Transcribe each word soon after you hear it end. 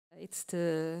it's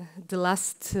the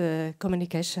last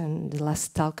communication, the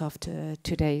last talk of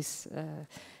today's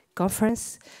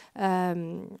conference.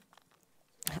 I'm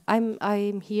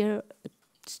here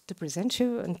to present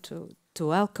you and to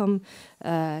welcome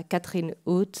Catherine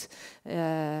Hood.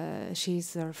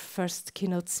 She's our first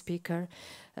keynote speaker.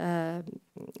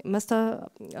 Most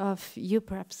of you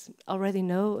perhaps already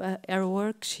know her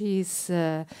work. She's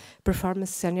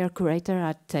performance senior curator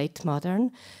at Tate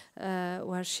Modern,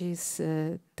 where she's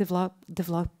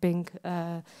developing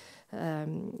a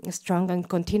strong and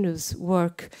continuous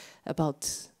work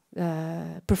about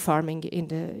performing in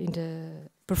the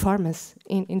performance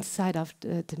inside of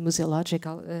the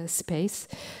museological space.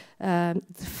 The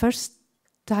first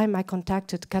time I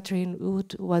contacted Catherine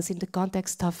Hood was in the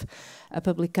context of a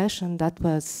publication that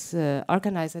was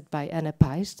organized by Anna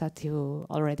Pais, that you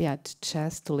already had a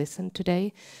chance to listen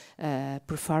today.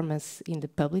 Performance in the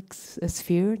public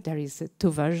sphere. There is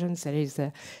two versions. There is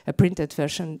a printed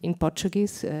version in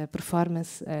Portuguese,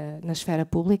 performance na esfera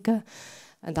pública,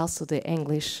 and also the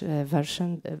English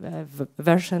version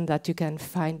that you can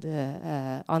find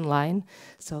online.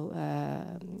 So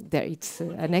there it's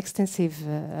an extensive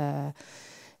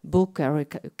book where you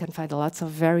can find lots of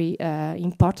very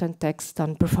important text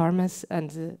on performance,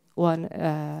 and one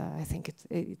I think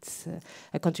it's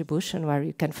a contribution where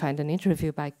you can find an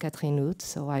interview by Catherine Hood.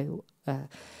 So I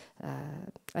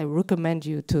recommend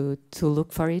you to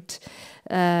look for it.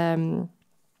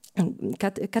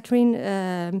 Catherine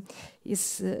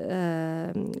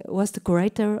was the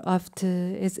curator of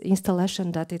the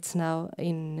installation that it's now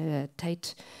in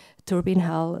Tate Turbine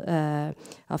Hall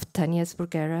of Tania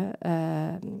Bruguera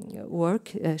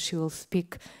work. She will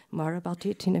speak more about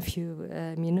it in a few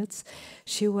minutes.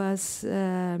 She was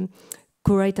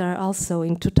curator also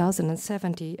in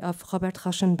 2017 of Robert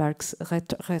Rauschenberg's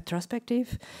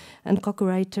retrospective, and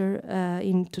co-curator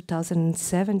in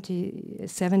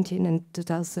 2017 and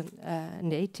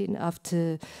 2018 of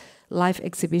the live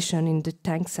exhibition in the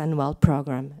Tanks Annual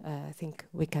Program. I think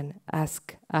we can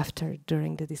ask after,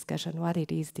 during the discussion, what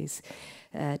it is, this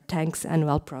Tanks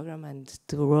Annual Program, and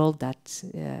the role that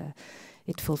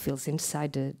it fulfills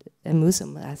inside a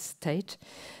museum as Tate.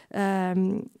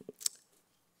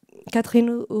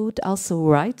 Catherine Hood also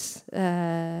writes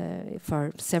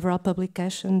for several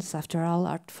publications, After All,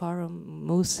 Art Forum,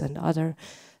 Moose, and other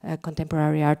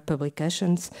contemporary art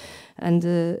publications. And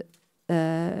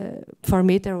for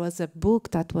me, there was a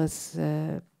book that was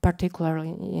particularly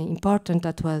important.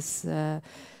 That was the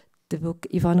book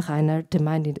Yvonne Reiner, The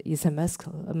Mind is a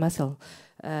Muscle,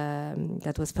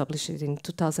 that was published in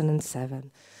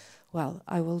 2007. Well,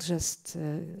 I will just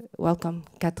welcome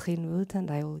Catherine Hood, and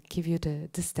I will give you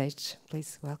the stage.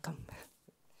 Please welcome.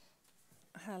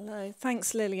 Hello.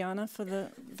 Thanks, Liliana, for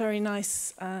the very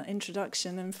nice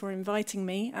introduction, and for inviting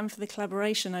me, and for the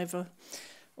collaboration over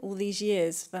all these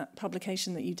years. That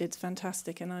publication that you did is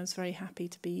fantastic, and I was very happy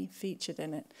to be featured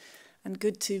in it. And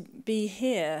good to be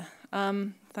here.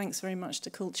 Thanks very much to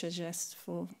Culturgest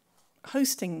for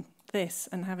hosting this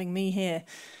and having me here.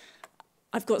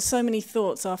 I've got so many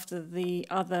thoughts after the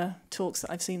other talks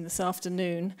that I've seen this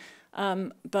afternoon,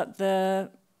 but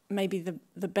maybe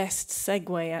the best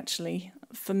segue, actually,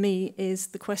 for me is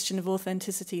the question of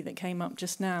authenticity that came up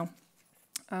just now,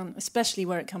 especially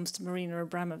where it comes to Marina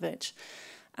Abramović.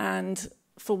 And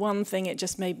for one thing, it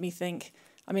just made me think,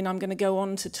 I mean, I'm going to go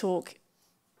on to talk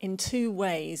in two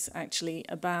ways, actually,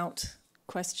 about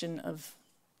question of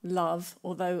love,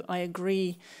 although I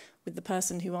agree with the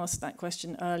person who asked that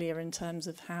question earlier in terms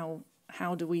of how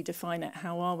do we define it,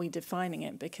 how are we defining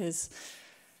it, because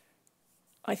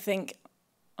I think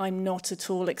I'm not at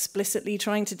all explicitly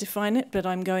trying to define it, but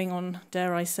I'm going on,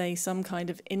 dare I say, some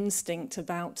kind of instinct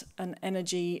about an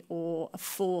energy or a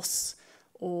force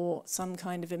or some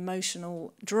kind of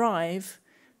emotional drive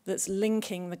that's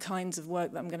linking the kinds of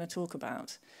work that I'm going to talk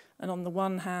about. And on the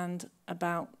one hand,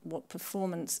 about what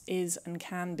performance is and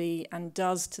can be and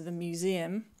does to the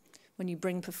museum, when you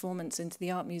bring performance into the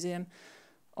art museum.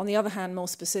 On the other hand, more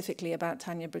specifically about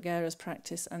Tania Bruguera's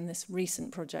practice and this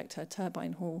recent project, her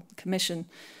Turbine Hall commission.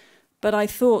 But I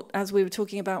thought, as we were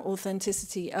talking about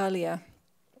authenticity earlier,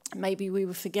 maybe we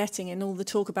were forgetting in all the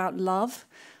talk about love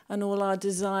and all our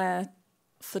desire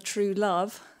for true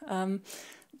love,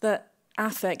 that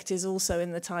affect is also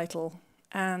in the title.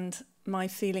 And my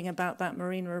feeling about that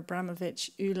Marina Abramović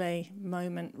Ule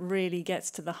moment really gets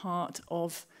to the heart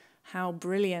of how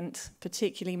brilliant,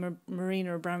 particularly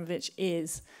Marina Abramović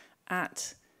is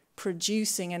at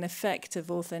producing an effect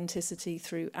of authenticity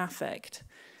through affect.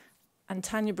 And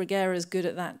Tania Bruguera is good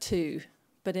at that too,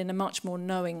 but in a much more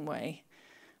knowing way.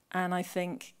 And I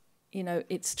think, you know,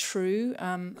 it's true,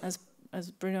 as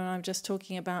as Bruno and I were just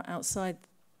talking about out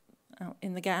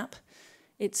in the gap,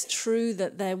 it's true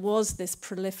that there was this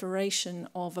proliferation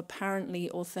of apparently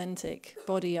authentic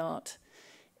body art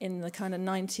in the kind of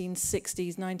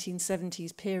 1960s,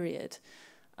 1970s period.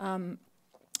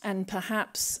 And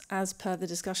perhaps, as per the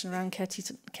discussion around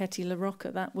Ketty La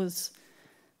Rocca, that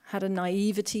had a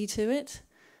naivety to it.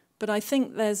 But I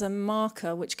think there's a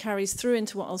marker which carries through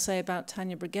into what I'll say about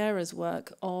Tania Bruguera's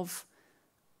work of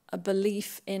a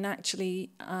belief in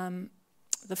actually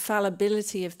the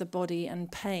fallibility of the body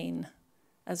and pain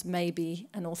as maybe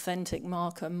an authentic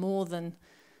marker more than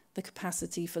the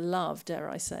capacity for love, dare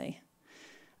I say.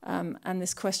 And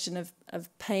this question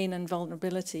of pain and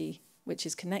vulnerability, which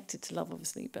is connected to love,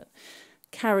 obviously, but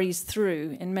carries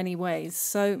through in many ways.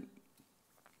 So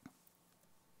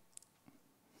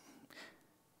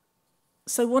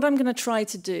what I'm going to try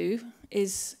to do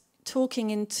is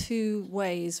talking in two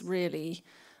ways, really.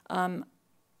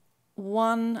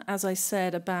 One, as I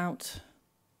said, about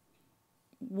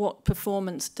what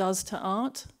performance does to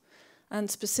art, and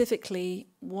specifically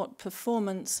what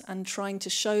performance and trying to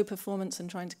show performance and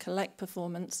trying to collect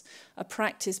performance, a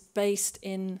practice based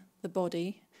in the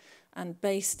body and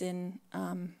based in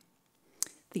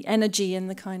the energy and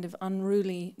the kind of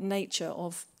unruly nature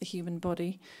of the human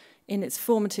body in its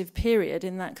formative period,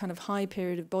 in that kind of high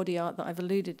period of body art that I've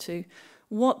alluded to,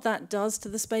 what that does to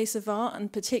the space of art,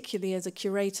 and particularly as a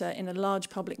curator in a large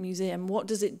public museum, what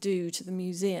does it do to the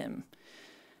museum?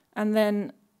 And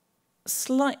then,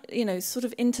 sort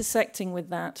of intersecting with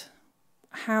that,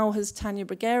 how has Tania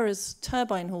Bruguera's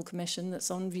Turbine Hall Commission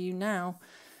that's on view now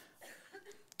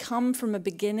come from a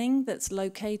beginning that's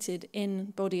located in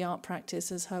body art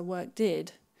practice as her work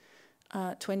did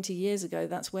 20 years ago?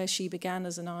 That's where she began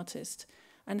as an artist.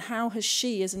 And how has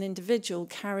she as an individual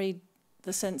carried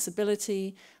the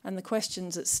sensibility and the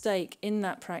questions at stake in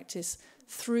that practice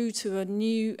through to a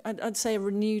new, I'd say a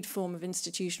renewed form of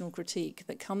institutional critique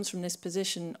that comes from this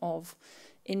position of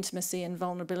intimacy and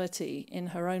vulnerability in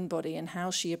her own body, and how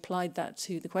she applied that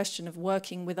to the question of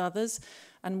working with others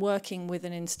and working with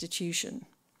an institution.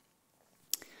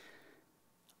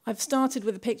 I've started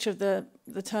with a picture of the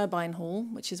Turbine Hall,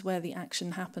 which is where the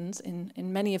action happens in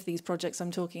many of these projects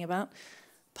I'm talking about,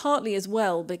 partly as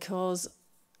well because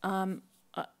in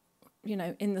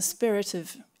the spirit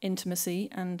of intimacy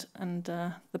and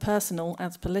the personal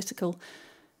as political,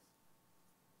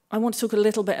 I want to talk a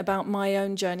little bit about my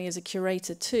own journey as a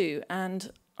curator too.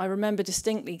 And I remember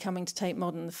distinctly coming to Tate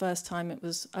Modern the first time it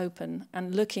was open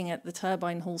and looking at the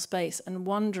Turbine Hall space and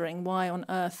wondering why on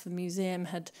earth the museum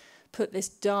had put this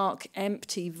dark,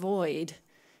 empty void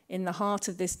in the heart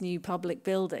of this new public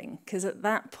building. Because at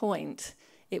that point,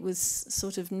 it was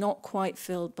sort of not quite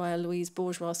filled by a Louise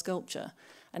Bourgeois sculpture.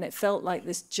 And it felt like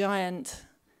this giant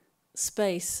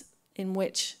space in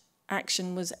which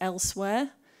action was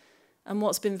elsewhere. And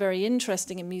what's been very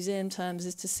interesting in museum terms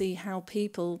is to see how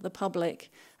people, the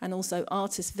public, and also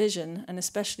artist vision, and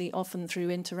especially often through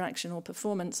interaction or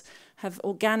performance, have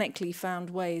organically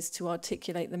found ways to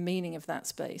articulate the meaning of that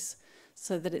space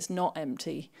so that it's not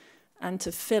empty, and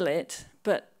to fill it,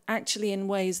 but actually in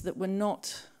ways that were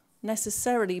not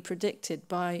necessarily predicted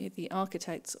by the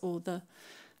architects or the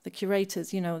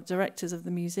curators, directors of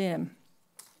the museum.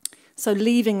 So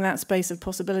leaving that space of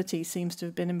possibility seems to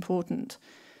have been important.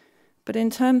 But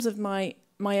in terms of my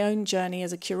own journey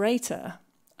as a curator,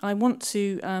 I want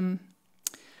to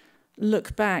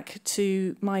look back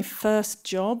to my first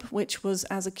job, which was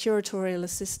as a curatorial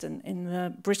assistant in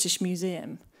the British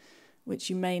Museum, which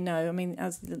you may know,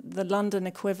 as the London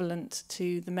equivalent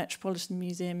to the Metropolitan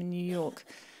Museum in New York.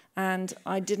 And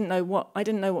I didn't know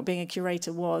what being a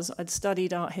curator was. I'd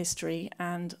studied art history,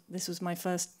 and this was my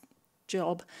first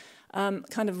job,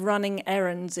 kind of running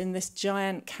errands in this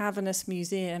giant cavernous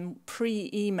museum,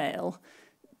 pre-email,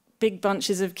 big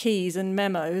bunches of keys and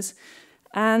memos.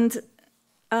 And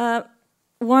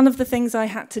one of the things I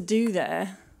had to do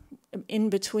there, in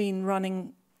between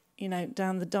running,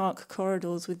 down the dark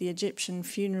corridors with the Egyptian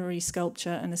funerary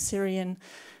sculpture and Assyrian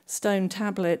stone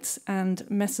tablets and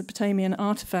Mesopotamian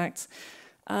artifacts,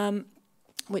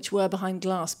 which were behind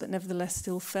glass, but nevertheless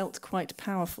still felt quite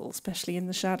powerful, especially in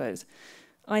the shadows.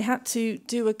 I had to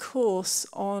do a course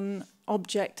on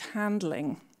object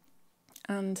handling,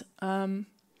 and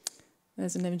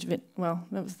there's an image of it. Well,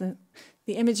 that was the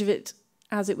image of it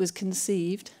as it was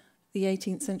conceived, the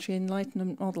 18th century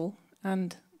Enlightenment model,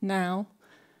 and now.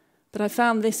 But I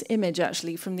found this image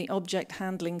actually from the object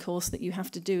handling course that you have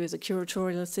to do as a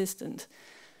curatorial assistant.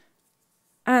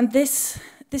 And this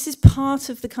is part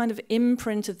of the kind of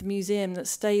imprint of the museum that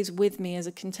stays with me as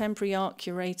a contemporary art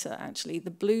curator, actually, the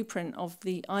blueprint of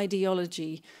the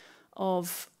ideology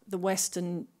of the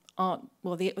Western art,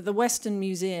 well, the Western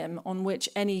museum on which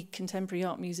any contemporary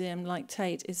art museum like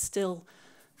Tate is still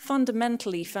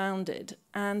fundamentally founded.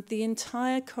 And the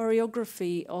entire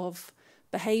choreography of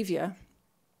behaviour,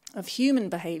 of human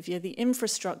behaviour, the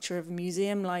infrastructure of a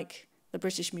museum like the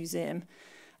British Museum,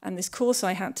 and this course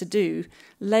I had to do,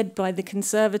 led by the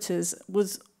conservators,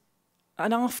 was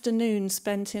an afternoon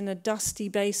spent in a dusty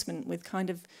basement with kind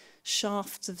of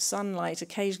shafts of sunlight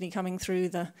occasionally coming through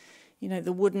the, you know,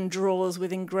 the wooden drawers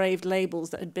with engraved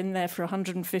labels that had been there for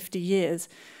 150 years,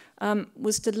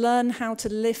 was to learn how to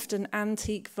lift an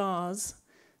antique vase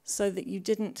so that you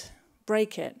didn't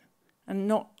break it. And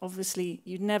not, obviously,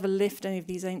 you'd never lift any of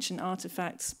these ancient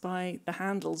artifacts by the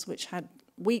handles, which had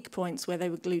weak points where they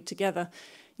were glued together.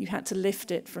 You had to lift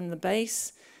it from the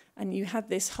base, and you had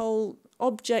this whole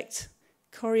object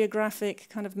choreographic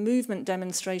kind of movement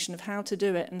demonstration of how to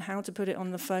do it and how to put it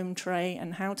on the foam tray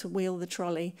and how to wheel the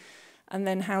trolley and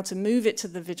then how to move it to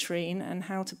the vitrine and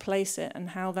how to place it and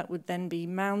how that would then be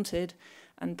mounted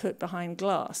and put behind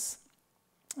glass.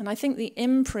 And I think the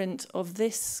imprint of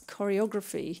this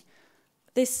choreography,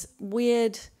 this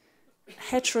weird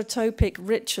heterotopic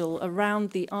ritual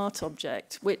around the art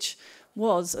object, which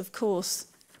was, of course,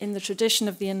 in the tradition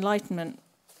of the Enlightenment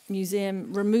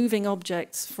museum, removing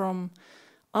objects from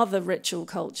other ritual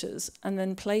cultures and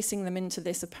then placing them into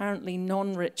this apparently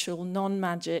non-ritual,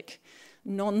 non-magic,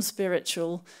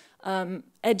 non-spiritual,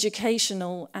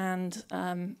 educational and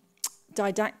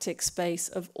didactic space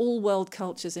of all world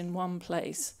cultures in one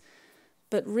place,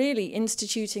 but really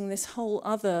instituting this whole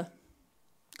other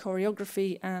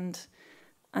choreography and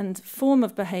form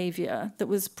of behavior that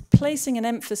was placing an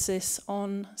emphasis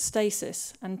on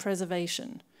stasis and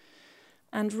preservation.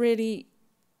 And really,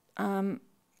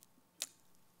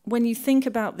 when you think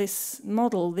about this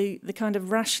model, the kind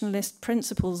of rationalist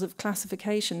principles of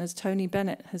classification, as Tony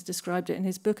Bennett has described it in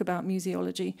his book about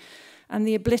museology, and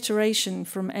the obliteration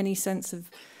from any sense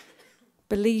of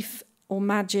belief or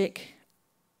magic,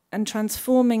 and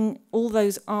transforming all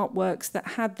those artworks that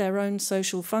had their own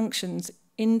social functions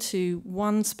into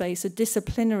one space, a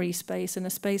disciplinary space and a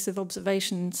space of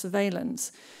observation and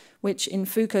surveillance, which in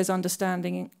Foucault's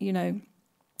understanding, you know,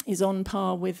 is on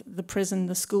par with the prison,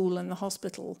 the school, and the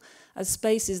hospital as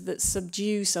spaces that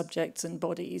subdue subjects and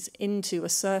bodies into a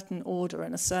certain order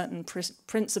and a certain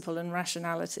principle and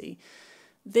rationality.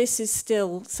 This is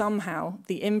still somehow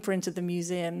the imprint of the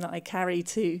museum that I carry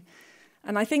to.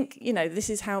 And I think, you know,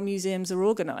 this is how museums are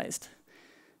organised.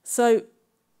 So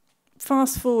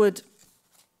fast forward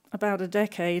about a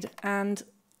decade, and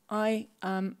I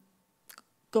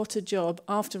got a job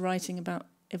after writing about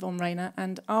Yvonne Rainer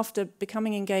and after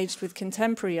becoming engaged with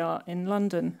contemporary art in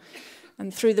London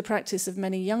and through the practice of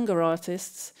many younger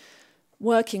artists,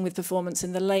 working with performance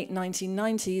in the late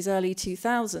 1990s, early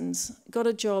 2000s, got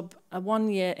a job, a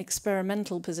one-year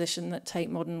experimental position that Tate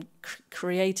Modern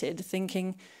created,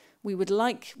 thinking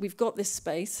we've got this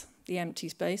space, the empty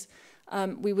space,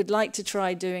 we would like to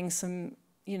try doing some,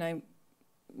 you know,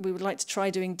 we would like to try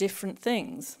doing different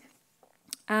things.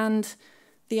 And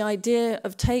the idea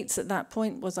of Tate's at that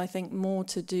point was, I think, more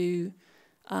to do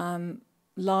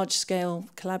large-scale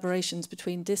collaborations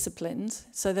between disciplines.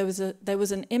 So there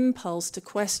was an impulse to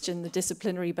question the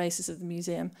disciplinary basis of the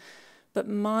museum. But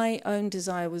my own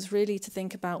desire was really to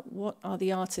think about what are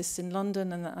the artists in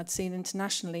London and that I'd seen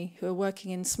internationally who are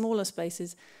working in smaller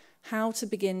spaces, how to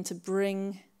begin to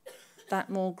bring that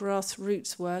more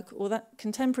grassroots work or that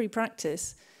contemporary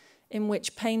practice in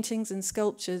which paintings and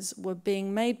sculptures were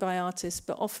being made by artists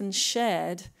but often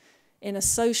shared in a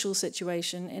social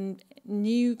situation in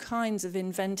new kinds of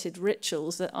invented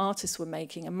rituals that artists were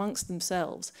making amongst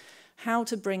themselves, how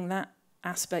to bring that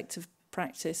aspect of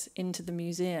practice into the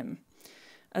museum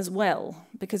as well,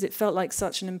 because it felt like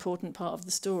such an important part of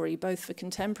the story, both for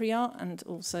contemporary art and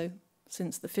also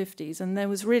since the 50s, and there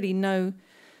was really no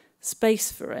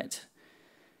space for it.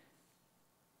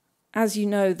 As you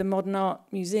know, the modern art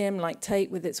museum, like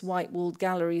Tate, with its white-walled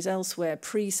galleries elsewhere,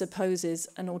 presupposes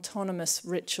an autonomous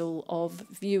ritual of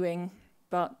viewing,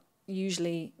 but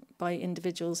usually by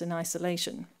individuals in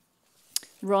isolation,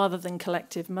 rather than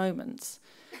collective moments.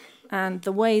 And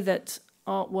the way that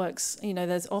artworks, you know,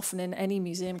 there's often in any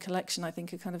museum collection, I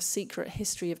think, a kind of secret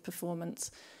history of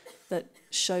performance that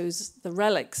shows the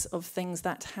relics of things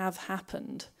that have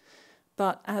happened.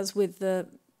 But as with the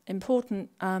important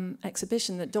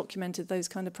exhibition that documented those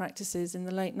kind of practices in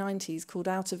the late 90s called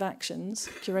Out of Actions,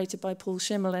 curated by Paul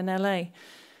Schimmel in LA,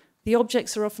 the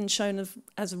objects are often shown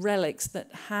as relics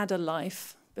that had a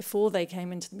life before they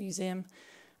came into the museum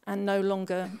and no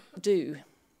longer do.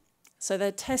 So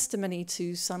they're testimony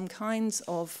to some kinds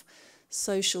of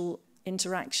social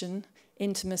interaction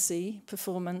intimacy,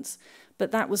 performance,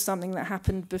 but that was something that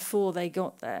happened before they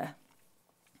got there.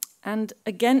 And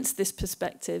against this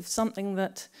perspective, something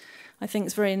that I think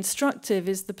is very instructive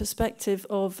is the perspective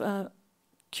of a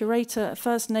curator, a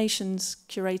First Nations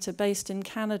curator based in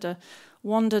Canada,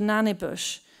 Wanda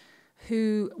Nanibush,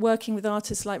 who, working with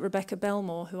artists like Rebecca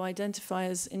Belmore, who identify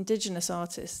as Indigenous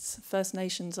artists, First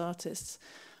Nations artists,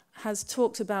 has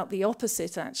talked about the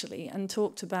opposite, actually, and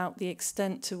talked about the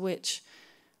extent to which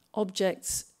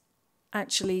objects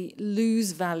actually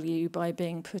lose value by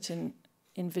being put in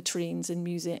vitrines in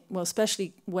museums, well,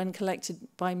 especially when collected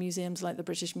by museums like the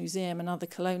British Museum and other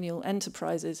colonial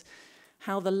enterprises,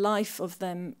 how the life of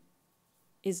them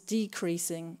is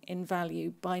decreasing in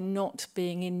value by not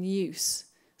being in use.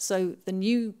 So the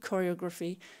new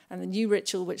choreography and the new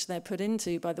ritual which they're put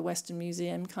into by the Western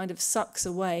Museum kind of sucks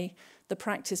away the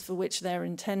practice for which they're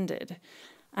intended.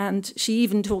 And she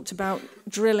even talked about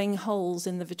drilling holes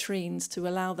in the vitrines to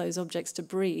allow those objects to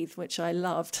breathe, which I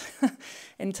loved,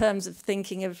 in terms of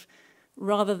thinking of,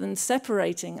 rather than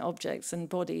separating objects and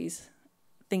bodies,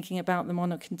 thinking about them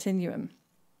on a continuum.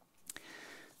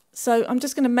 So I'm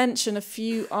just going to mention a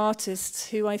few artists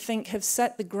who I think have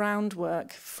set the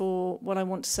groundwork for what I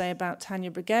want to say about Tania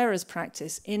Bruguera's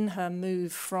practice in her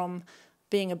move from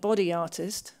being a body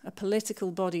artist, a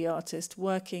political body artist,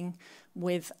 working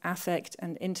with affect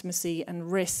and intimacy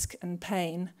and risk and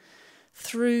pain,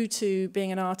 through to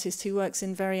being an artist who works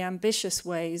in very ambitious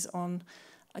ways on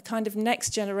a kind of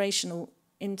next generation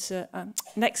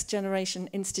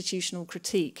institutional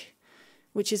critique,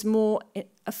 which is more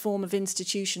a form of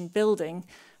institution building,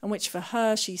 and which for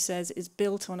her, she says, is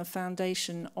built on a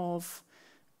foundation of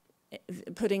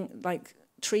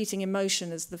treating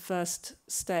emotion as the first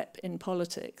step in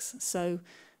politics. So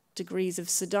degrees of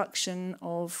seduction,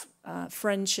 of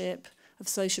friendship, of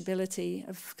sociability,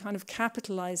 of kind of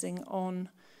capitalizing on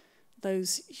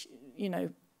those,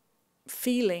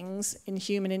 feelings in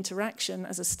human interaction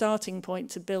as a starting point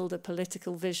to build a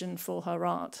political vision for her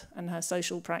art and her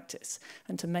social practice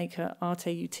and to make her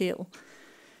arte utile.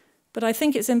 But I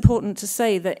think it's important to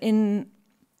say that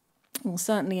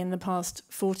certainly in the past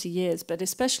 40 years, but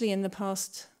especially in the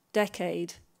past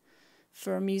decade,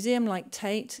 for a museum like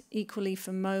Tate, equally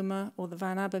for MoMA or the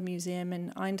Van Abbe Museum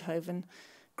in Eindhoven,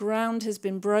 ground has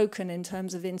been broken in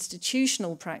terms of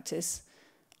institutional practice,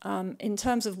 in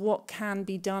terms of what can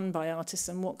be done by artists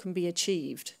and what can be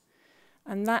achieved.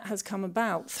 And that has come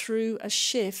about through a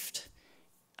shift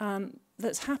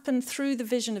that's happened through the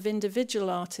vision of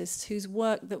individual artists whose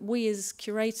work that we as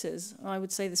curators, I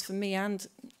would say this for me and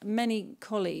many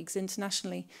colleagues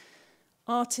internationally,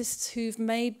 artists who've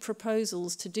made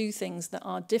proposals to do things that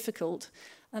are difficult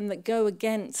and that go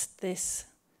against this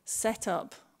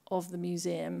setup of the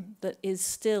museum that is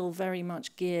still very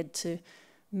much geared to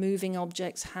moving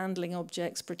objects, handling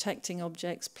objects, protecting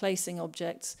objects, placing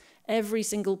objects. Every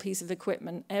single piece of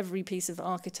equipment, every piece of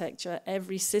architecture,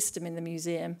 every system in the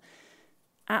museum,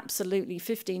 absolutely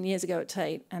 15 years ago at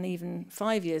Tate, and even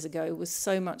 5 years ago, was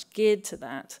so much geared to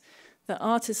that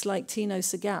artists like Tino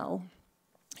Segal,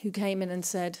 who came in and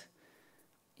said,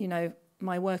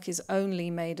 my work is only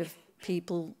made of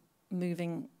people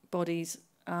moving bodies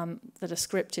that are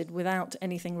scripted without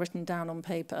anything written down on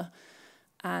paper,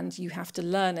 and you have to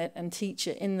learn it and teach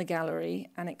it in the gallery,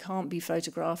 and it can't be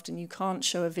photographed, and you can't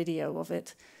show a video of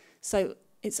it. So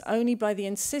it's only by the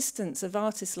insistence of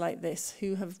artists like this,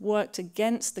 who have worked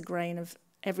against the grain of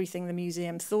everything the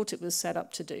museum thought it was set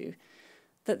up to do,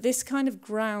 that this kind of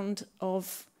ground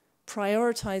of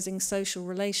prioritizing social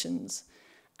relations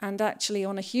and actually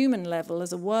on a human level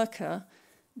as a worker,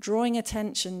 drawing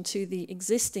attention to the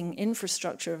existing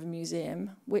infrastructure of a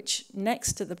museum, which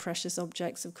next to the precious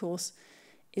objects, of course,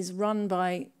 is run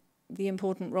by the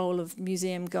important role of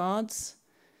museum guards,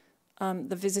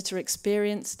 the visitor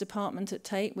experience department at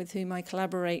Tate, with whom I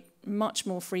collaborate much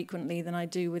more frequently than I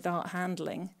do with art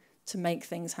handling to make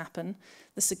things happen,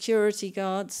 the security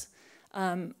guards,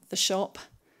 the shop,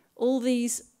 all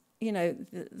these,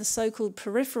 the so-called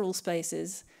peripheral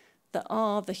spaces that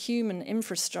are the human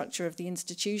infrastructure of the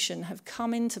institution have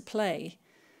come into play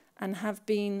and have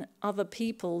been other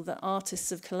people that artists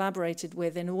have collaborated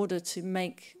with in order to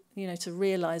make, to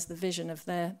realize the vision of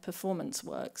their performance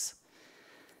works.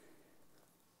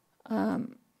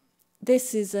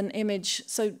 This is an image.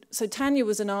 So Tania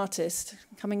was an artist,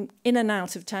 coming in and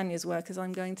out of Tania's work as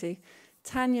I'm going to.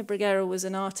 Tania Bruguera was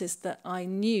an artist that I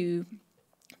knew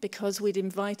because we'd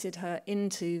invited her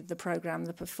into the program,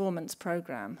 the performance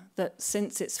program, that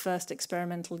since its first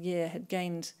experimental year had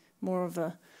gained more of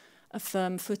a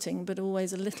firm footing, but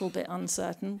always a little bit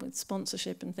uncertain with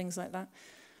sponsorship and things like that.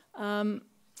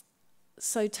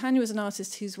 So Tania was an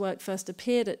artist whose work first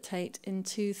appeared at Tate in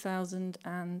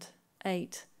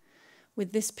 2008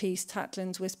 with this piece,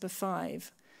 Tatlin's Whisper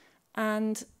 5.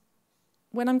 And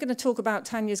when I'm going to talk about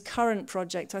Tania's current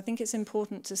project, I think it's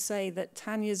important to say that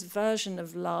Tania's version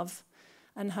of love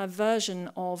and her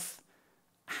version of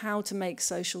how to make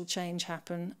social change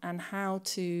happen and how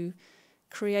to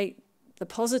create the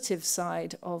positive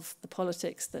side of the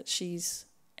politics that she's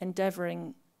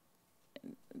endeavouring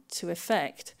to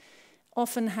effect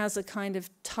often has a kind of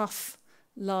tough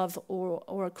love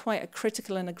or quite a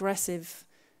critical and aggressive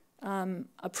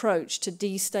approach to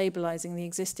destabilising the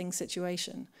existing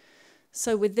situation.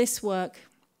 So with this work,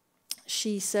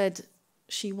 she said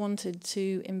she wanted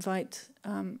to invite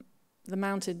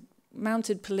the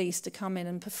mounted police to come in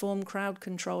and perform crowd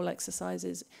control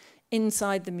exercises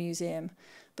inside the museum,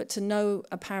 but to no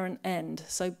apparent end,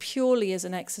 so purely as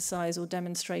an exercise or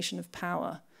demonstration of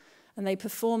power. And they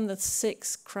perform the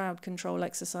 6 crowd control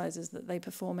exercises that they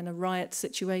perform in a riot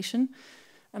situation.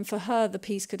 And for her, the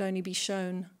piece could only be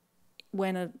shown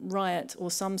when a riot or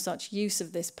some such use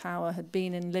of this power had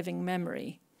been in living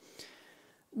memory.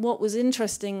 What was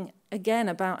interesting, again,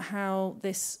 about how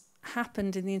this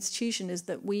happened in the institution is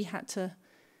that we had to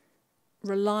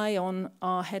rely on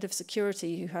our head of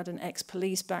security, who had an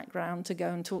ex-police background, to go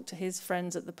and talk to his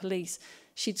friends at the police.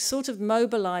 She'd sort of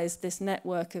mobilized this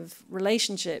network of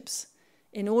relationships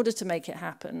in order to make it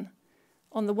happen.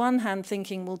 On the one hand,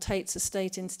 thinking, well, Tate's a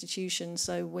state institution,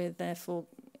 so therefore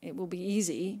it will be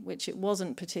easy, which it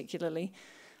wasn't particularly.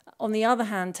 On the other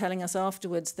hand, telling us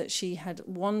afterwards that she had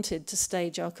wanted to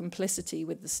stage our complicity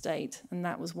with the state, and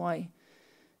that was why,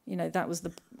 that was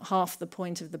half the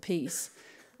point of the piece,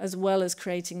 as well as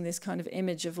creating this kind of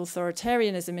image of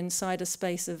authoritarianism inside a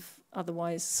space of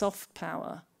otherwise soft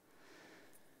power.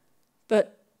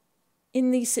 But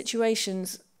in these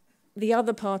situations, the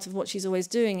other part of what she's always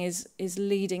doing is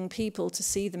leading people to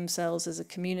see themselves as a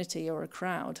community or a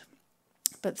crowd,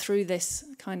 but through this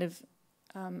kind of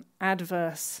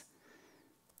adverse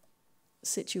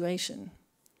situation.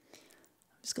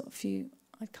 I've just got a few.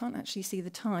 I can't actually see the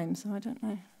time, so I don't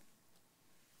know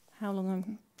how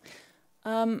long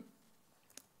I've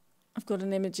got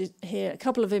an image here, a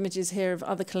couple of images here of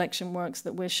other collection works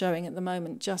that we're showing at the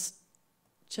moment,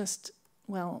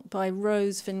 by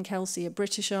Rose Finn-Kelsey, a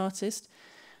British artist,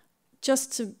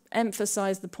 just to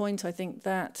emphasize the point, I think,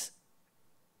 that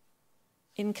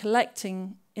in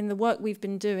collecting, in the work we've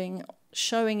been doing,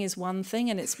 showing is one thing,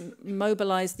 and it's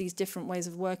mobilized these different ways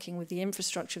of working with the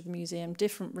infrastructure of the museum,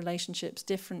 different relationships,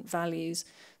 different values,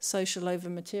 social over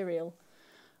material.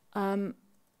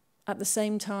 At the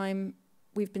same time,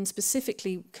 we've been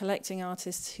specifically collecting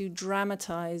artists who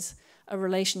dramatize a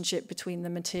relationship between the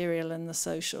material and the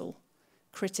social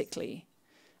critically.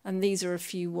 And these are a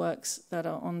few works that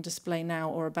are on display now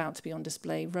or about to be on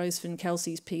display. Rose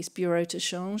Finn-Kelsey's piece, Bureau de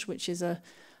Change, which is a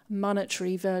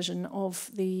monetary version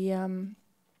of the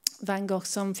Van Gogh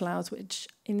Sunflowers, which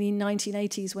in the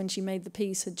 1980s, when she made the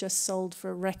piece, had just sold for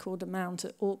a record amount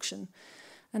at auction.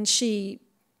 And she,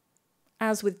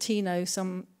 as with Tino,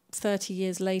 some 30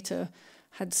 years later,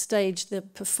 had staged the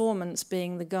performance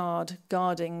being the guard,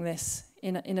 guarding this,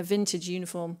 in a vintage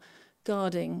uniform,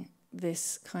 guarding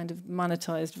this kind of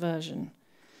monetized version.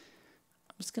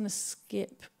 I'm just going to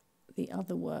skip the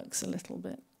other works a little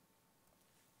bit.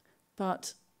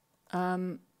 But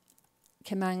Kemang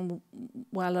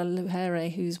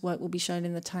Wala-Luhere, whose work will be shown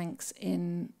in the Tanks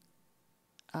in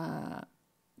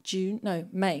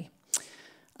May.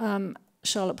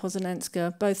 Charlotte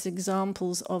Pozanenska, both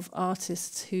examples of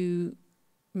artists who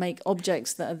make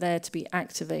objects that are there to be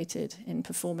activated in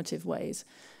performative ways.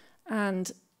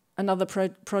 And another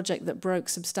project that broke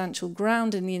substantial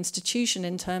ground in the institution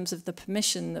in terms of the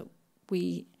permission that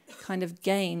we kind of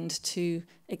gained to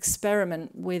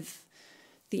experiment with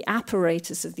the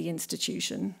apparatus of the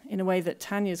institution in a way that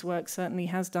Tania's work certainly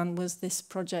has done, was this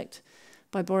project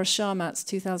by Boris Sharmat's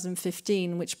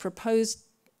 2015, which proposed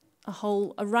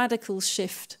a radical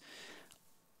shift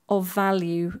of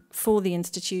value for the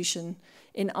institution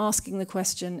in asking the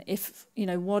question,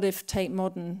 what if Tate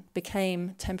Modern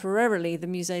became temporarily the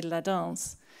Musée de la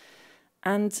Danse?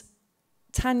 And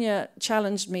Tania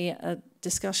challenged me at a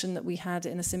discussion that we had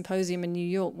in a symposium in New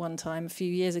York one time a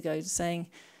few years ago, saying,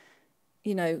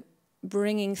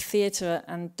 bringing theatre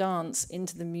and dance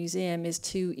into the museum is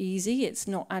too easy. It's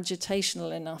not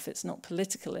agitational enough. It's not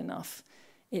political enough.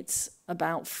 It's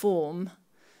about form.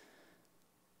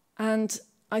 And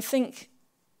I think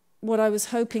what I was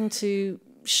hoping to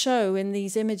show in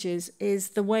these images is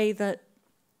the way that,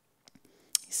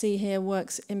 you see here,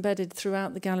 works embedded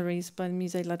throughout the galleries by the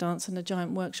Musée de la Danse and a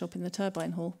giant workshop in the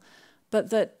Turbine Hall, but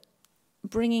that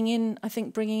bringing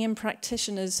in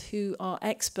practitioners who are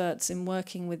experts in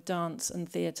working with dance and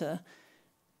theatre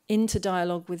into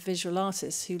dialogue with visual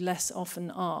artists who less often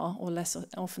are, or less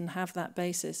often have that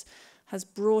basis, has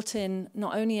brought in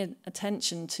not only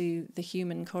attention to the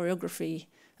human choreography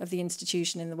of the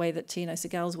institution in the way that Tino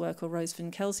Segal's work or Rose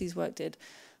Finn Kelsey's work did,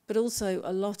 but also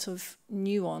a lot of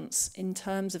nuance in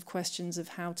terms of questions of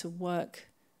how to work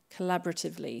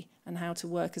collaboratively and how to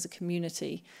work as a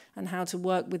community and how to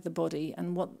work with the body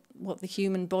and what the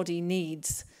human body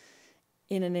needs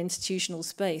in an institutional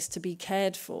space to be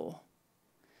cared for.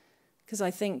 Because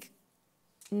I think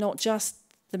not just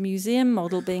the museum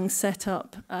model being set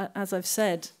up, as I've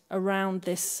said, around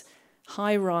this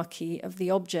hierarchy of the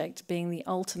object being the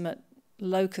ultimate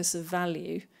locus of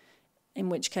value, in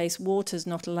which case water's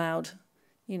not allowed,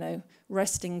 you know,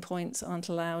 resting points aren't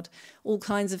allowed, all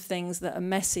kinds of things that are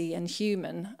messy and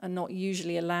human are not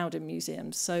usually allowed in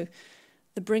museums. So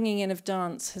the bringing in of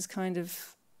dance has kind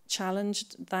of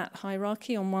challenged that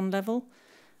hierarchy on one level.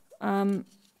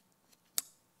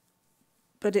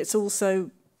 But it's also,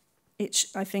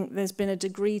 I think there's been a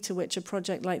degree to which a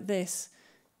project like this,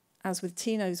 as with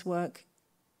Tino's work,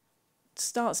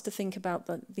 starts to think about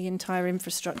the entire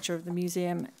infrastructure of the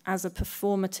museum as a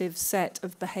performative set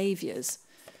of behaviours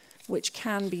which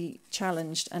can be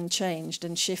challenged and changed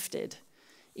and shifted,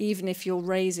 even if you're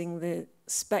raising the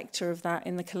spectre of that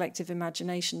in the collective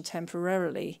imagination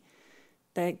temporarily.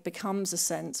 There becomes a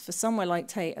sense, for somewhere like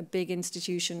Tate, a big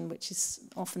institution which is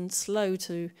often slow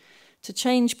to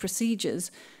change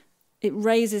procedures, it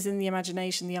raises in the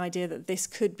imagination the idea that this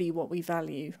could be what we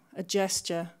value. A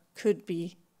gesture could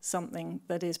be something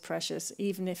that is precious,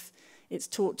 even if it's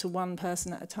taught to one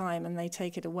person at a time and they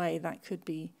take it away, that could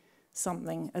be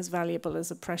something as valuable as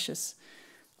a precious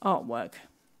artwork.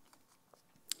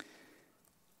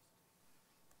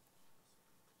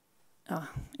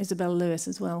 Isabel Lewis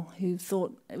as well, who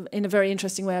thought, in a very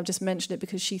interesting way, I've just mentioned it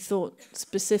because she thought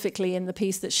specifically in the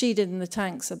piece that she did in the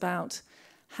Tanks about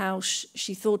how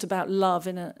she thought about love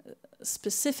in a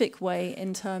specific way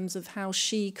in terms of how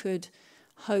she could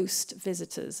host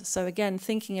visitors. So again,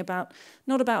 thinking about,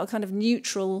 not about a kind of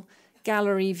neutral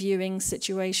gallery viewing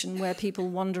situation where people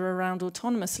wander around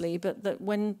autonomously, but that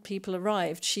when people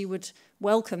arrived, she would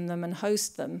welcome them and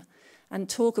host them and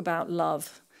talk about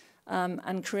love.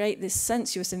 And create this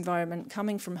sensuous environment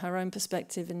coming from her own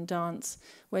perspective in dance,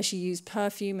 where she used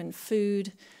perfume and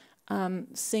food,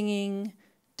 singing,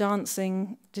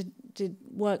 dancing, did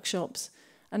workshops,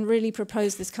 and really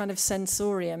proposed this kind of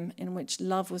sensorium in which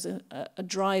love was a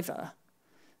driver,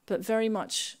 but very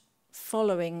much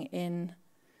following in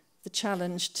the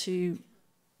challenge to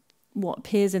what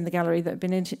appears in the gallery that had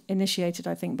been initiated,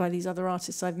 I think, by these other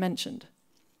artists I've mentioned.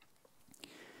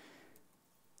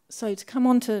 So to come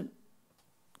on to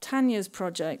Tania's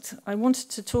project, I wanted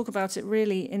to talk about it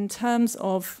really in terms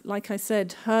of, like I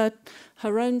said, her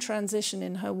own transition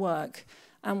in her work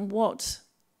and what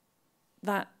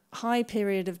that high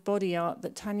period of body art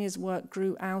that Tania's work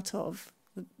grew out of,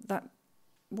 that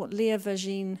what Leah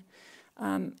Vergine,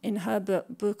 in her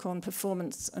book on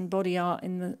performance and body art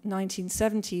in the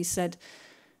 1970s said,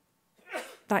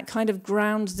 that kind of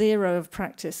ground zero of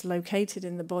practice located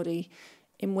in the body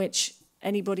in which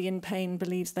anybody in pain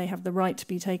believes they have the right to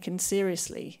be taken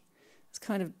seriously. It's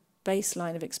kind of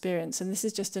baseline of experience. And this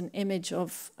is just an image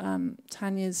of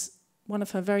Tania's, one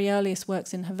of her very earliest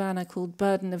works in Havana called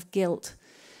Burden of Guilt,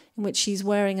 in which she's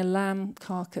wearing a lamb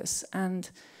carcass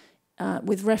and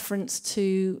with reference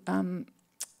to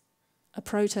a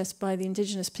protest by the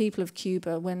indigenous people of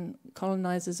Cuba when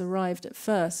colonizers arrived at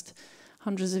first,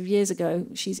 hundreds of years ago.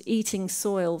 She's eating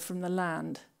soil from the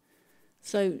land.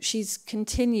 So she's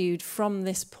continued from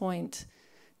this point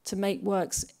to make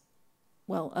works.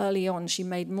 Well, early on, she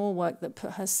made more work that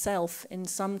put herself in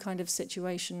some kind of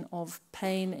situation of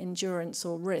pain, endurance,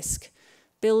 or risk,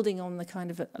 building on the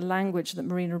kind of language that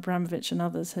Marina Abramovich and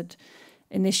others had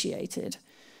initiated.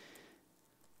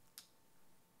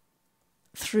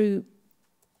 Through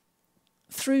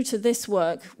to this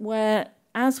work, where,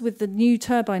 as with the new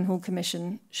Turbine Hall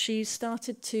Commission, she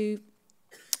started to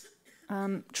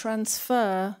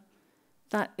transfer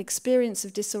that experience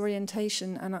of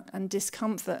disorientation and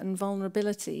discomfort and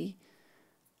vulnerability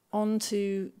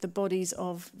onto the bodies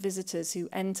of visitors who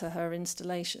enter her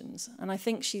installations. And I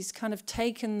think she's kind of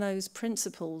taken those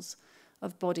principles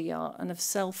of body art and of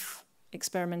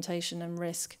self-experimentation and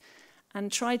risk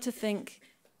and tried to think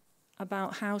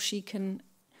about how she can,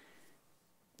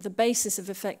 the basis of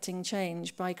effecting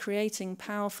change by creating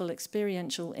powerful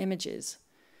experiential images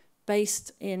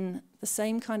based in the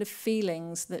same kind of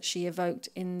feelings that she evoked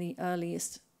in the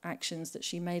earliest actions that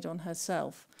she made on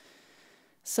herself.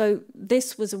 So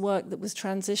this was a work that was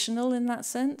transitional in that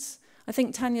sense. I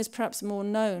think Tania's perhaps more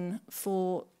known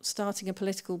for starting a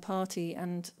political party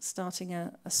and starting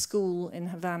a school in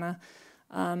Havana,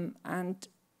 and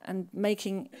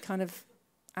making kind of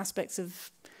aspects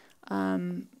of,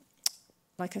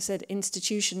 like I said,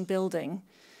 institution building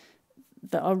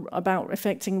that are about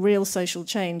affecting real social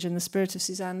change in the spirit of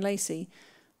Suzanne Lacey.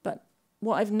 But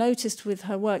what I've noticed with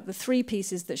her work, the 3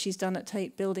 pieces that she's done at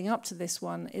Tate building up to this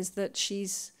one, is that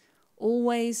she's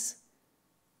always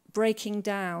breaking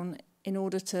down in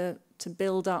order to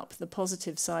build up the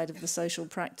positive side of the social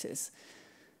practice.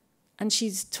 And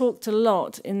she's talked a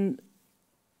lot in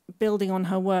building on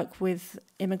her work with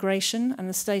immigration and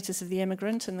the status of the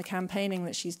immigrant and the campaigning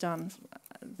that she's done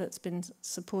that's been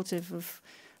supportive of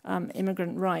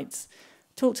immigrant rights.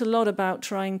 Talked a lot about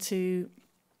trying to,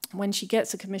 when she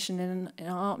gets a commission in an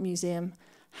art museum,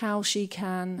 how she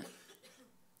can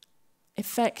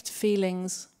affect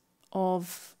feelings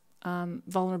of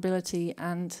vulnerability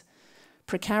and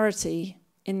precarity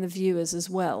in the viewers as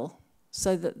well,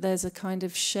 so that there's a kind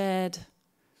of shared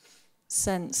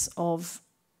sense of,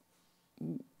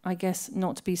 I guess,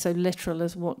 not to be so literal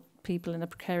as what people in a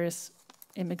precarious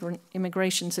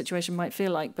immigration situation might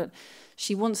feel like, but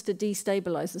she wants to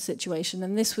destabilize the situation.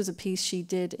 And this was a piece she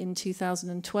did in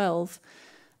 2012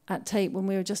 at Tate when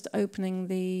we were just opening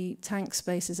the tank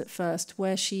spaces at first,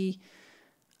 where she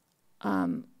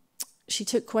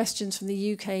took questions from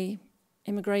the UK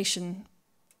immigration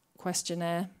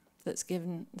questionnaire that's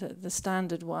given, the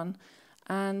standard one,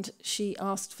 and she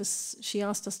asked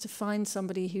us to find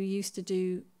somebody who used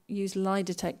to use lie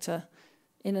detector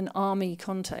in an army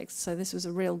context. So this was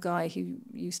a real guy who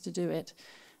used to do it,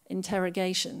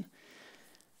 interrogation.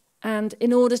 And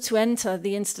in order to enter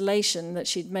the installation that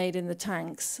she'd made in the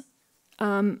tanks,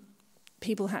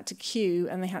 people had to queue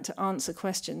and they had to answer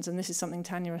questions. And this is something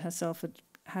Tania herself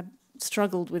had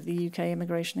struggled with the UK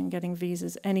immigration and getting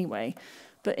visas anyway.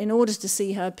 But in order to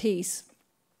see her piece,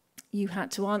 you had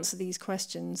to answer these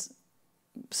questions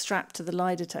strapped to the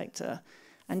lie detector.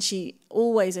 And she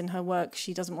always, in her work,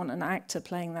 she doesn't want an actor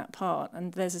playing that part.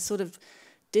 And there's a sort of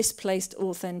displaced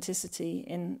authenticity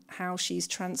in how she's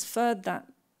transferred that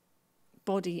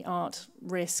body art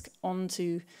risk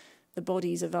onto the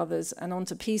bodies of others and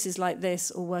onto pieces like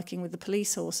this, or working with the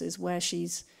police horses, where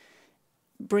she's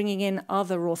bringing in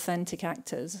other authentic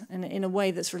actors, and in a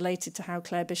way that's related to how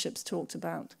Claire Bishop's talked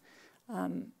about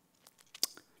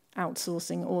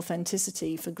outsourcing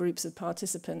authenticity for groups of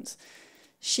participants.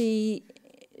 She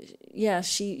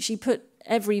put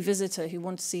every visitor who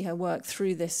wanted to see her work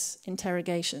through this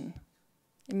interrogation.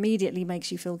 Immediately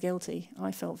makes you feel guilty.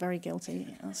 I felt very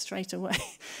guilty straight away.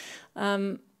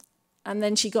 And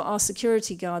then she got our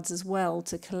security guards as well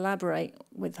to collaborate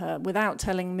with her, without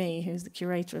telling me, who's the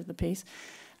curator of the piece,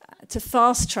 to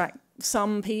fast-track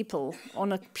some people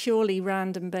on a purely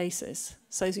random basis.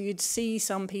 So you'd see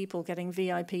some people getting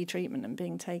VIP treatment and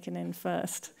being taken in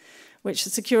first, which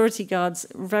the security guards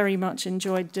very much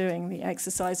enjoyed doing, the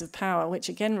exercise of power, which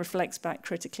again reflects back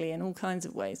critically in all kinds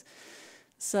of ways.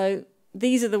 So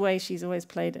these are the ways she's always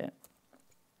played it.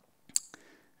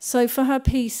 So for her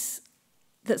piece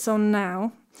that's on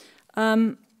now,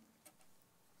 what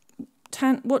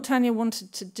Tania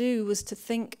wanted to do was to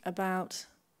think about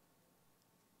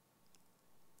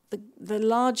the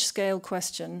large-scale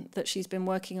question that she's been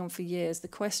working on for years, the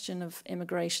question of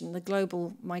immigration, the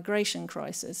global migration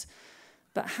crisis,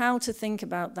 but how to think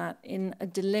about that in a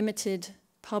delimited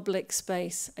public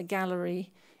space, a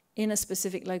gallery, in a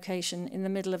specific location in the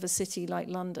middle of a city like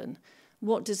London.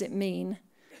 What does it mean?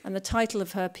 And the title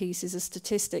of her piece is a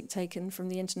statistic taken from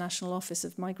the International Office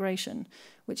of Migration,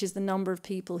 which is the number of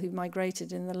people who've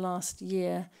migrated in the last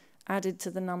year, added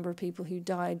to the number of people who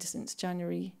died since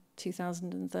January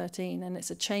 2013. And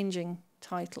it's a changing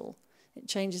title. It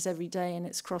changes every day, and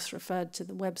it's cross-referred to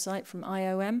the website from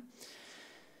IOM.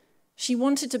 She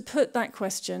wanted to put that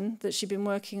question that she'd been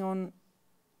working on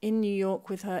in New York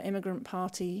with her immigrant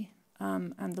party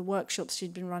and the workshops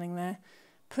she'd been running there,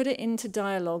 put it into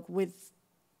dialogue with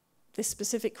this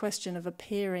specific question of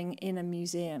appearing in a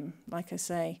museum, like I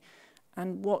say,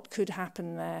 and what could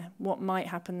happen there, what might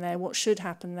happen there, what should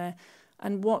happen there,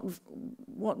 and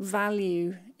what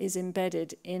value is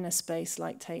embedded in a space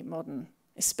like Tate Modern,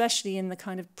 especially in the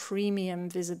kind of premium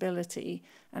visibility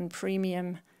and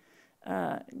premium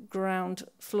ground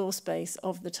floor space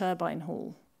of the Turbine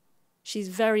Hall. She's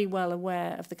very well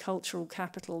aware of the cultural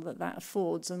capital that that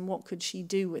affords, and what could she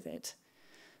do with it.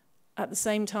 At the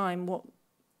same time,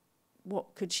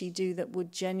 what could she do that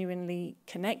would genuinely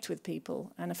connect with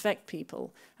people and affect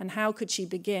people? And how could she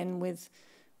begin with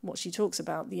what she talks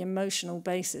about, the emotional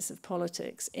basis of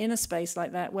politics, in a space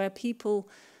like that where people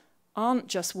aren't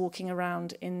just walking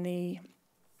around in the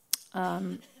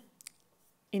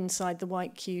inside the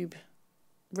white cube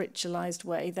ritualized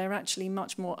way. They're actually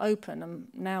much more open, and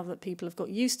now that people have got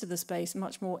used to the space,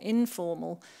 much more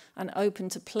informal and open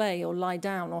to play or lie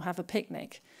down or have a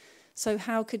picnic. So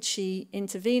how could she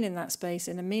intervene in that space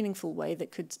in a meaningful way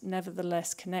that could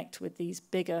nevertheless connect with these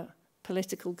bigger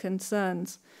political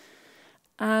concerns?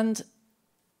 And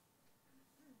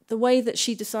the way that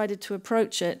she decided to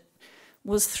approach it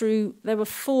was through, there were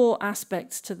 4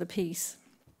 aspects to the piece.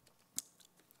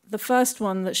 The first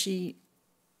one that she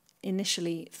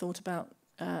initially thought about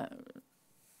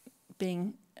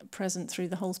being present through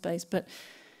the whole space, but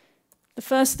the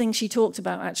first thing she talked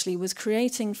about actually was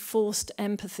creating forced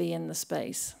empathy in the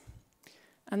space.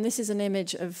 And this is an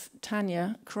image of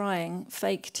Tania crying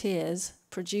fake tears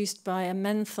produced by a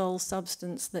menthol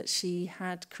substance that she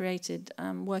had created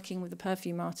working with a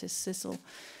perfume artist, Sissel,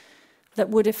 that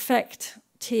would affect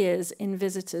tears in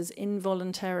visitors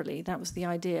involuntarily. That was the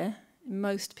idea.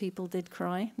 Most people did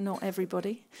cry, not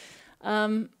everybody.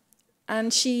 And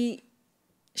she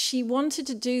wanted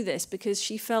to do this because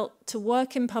she felt to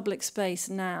work in public space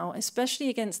now, especially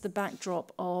against the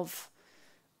backdrop of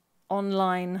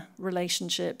online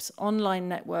relationships, online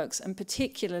networks, and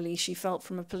particularly she felt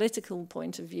from a political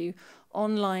point of view,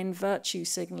 online virtue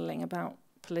signaling about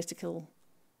political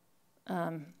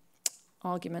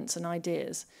arguments and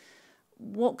ideas.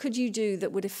 What could you do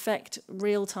that would affect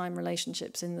real-time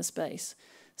relationships in the space?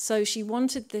 So she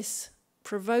wanted this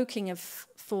provoking of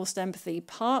forced empathy,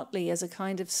 partly as a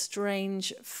kind of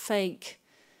strange, fake,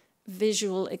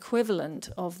 visual equivalent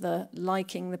of the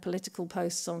liking the political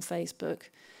posts on Facebook.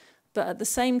 But at the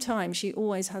same time, she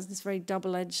always has this very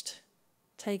double-edged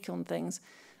take on things.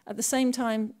 At the same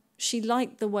time, she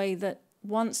liked the way that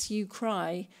once you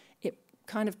cry, it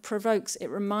kind of provokes, it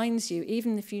reminds you,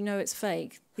 even if you know it's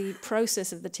fake, the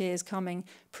process of the tears coming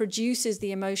produces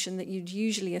the emotion that you'd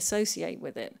usually associate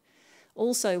with it.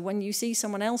 Also, when you see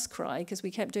someone else cry, because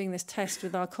we kept doing this test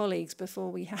with our colleagues before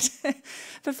we had,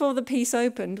 before the piece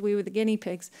opened, we were the guinea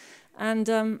pigs,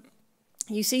 and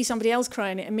you see somebody else cry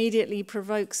and it immediately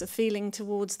provokes a feeling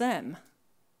towards them.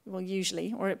 Well,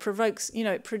 usually, or it provokes, you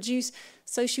know, it produces.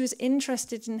 So she was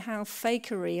interested in how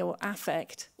fakery or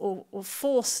affect or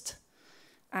forced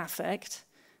affect,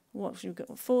 what you've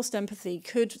got, forced empathy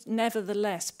could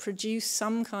nevertheless produce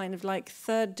some kind of like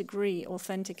 3rd degree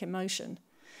authentic emotion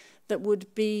that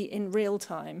would be in real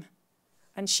time,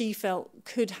 and she felt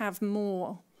could have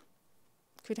more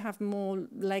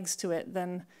legs to it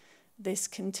than this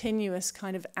continuous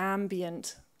kind of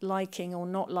ambient liking or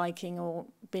not liking or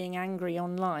being angry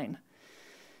online.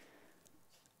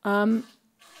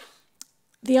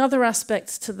 The other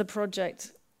aspects to the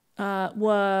project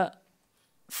were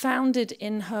founded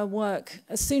in her work.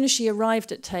 As soon as she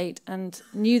arrived at Tate and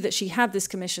knew that she had this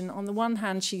commission, on the one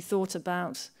hand she thought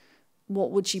about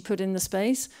what would she put in the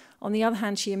space. On the other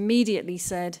hand, she immediately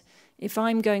said, if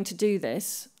I'm going to do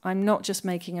this, I'm not just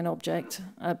making an object,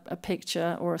 a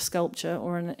picture or a sculpture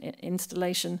or an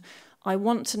installation. I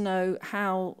want to know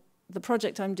how the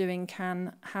project I'm doing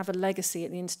can have a legacy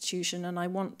at the institution, and I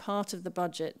want part of the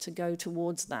budget to go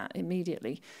towards that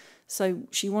immediately. So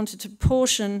she wanted to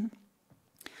portion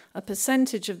a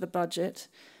percentage of the budget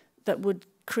that would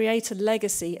create a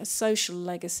legacy, a social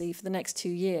legacy for the next 2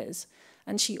 years.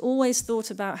 And she always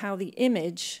thought about how the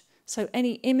image, so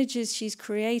any images she's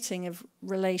creating of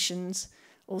relations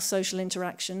or social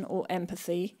interaction or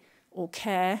empathy or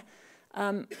care,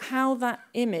 how that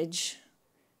image,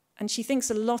 and she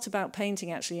thinks a lot about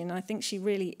painting actually, and I think she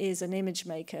really is an image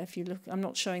maker. If you look, I'm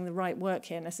not showing the right work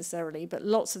here necessarily, but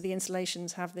lots of the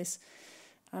installations have this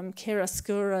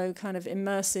chiaroscuro kind of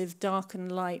immersive dark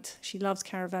and light. She loves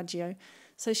Caravaggio.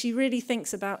 So she really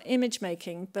thinks about image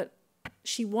making, but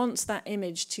she wants that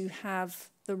image to have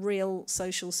the real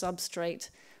social substrate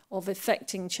of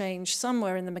effecting change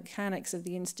somewhere in the mechanics of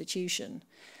the institution.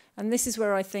 And this is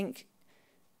where I think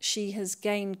she has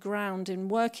gained ground in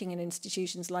working in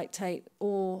institutions like Tate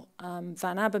or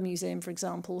Van Abbe Museum, for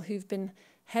example, who've been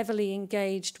heavily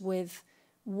engaged with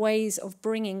ways of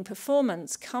bringing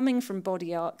performance coming from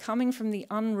body art, coming from the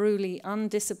unruly,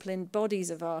 undisciplined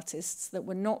bodies of artists that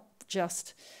were not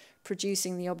just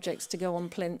producing the objects to go on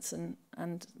plinths and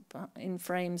in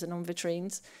frames and on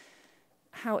vitrines,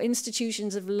 how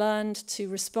institutions have learned to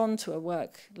respond to a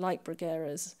work like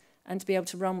Bruguera's and to be able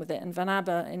to run with it. And Van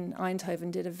Abbe in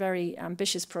Eindhoven did a very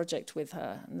ambitious project with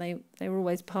her, and they were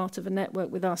always part of a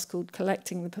network with us called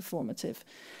Collecting the Performative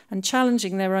and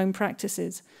challenging their own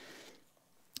practices.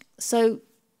 So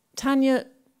Tania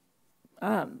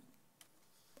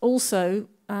also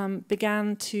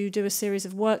began to do a series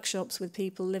of workshops with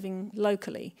people living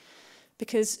locally,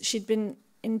 because she'd been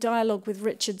in dialogue with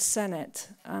Richard Sennett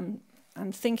and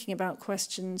thinking about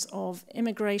questions of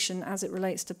immigration as it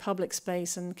relates to public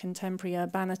space and contemporary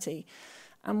urbanity.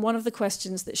 And one of the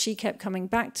questions that she kept coming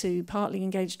back to, partly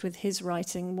engaged with his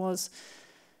writing, was,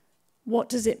 what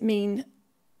does it mean?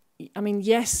 I mean,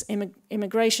 yes,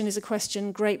 immigration is a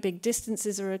question, great big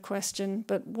distances are a question,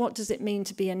 but what does it mean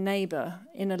to be a neighbour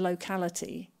in a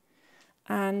locality?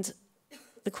 And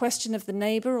the question of the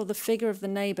neighbour, or the figure of the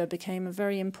neighbour, became a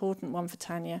very important one for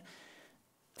Tania.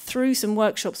 Through some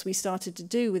workshops we started to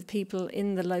do with people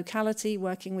in the locality,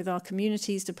 working with our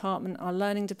communities department, our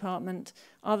learning department,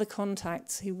 other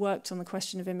contacts who worked on the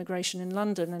question of immigration in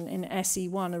London and in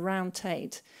SE1 around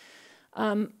Tate.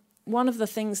 One of the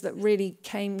things that really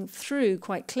came through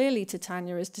quite clearly to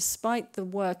Tania is, despite the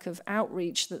work of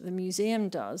outreach that the museum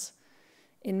does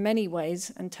in many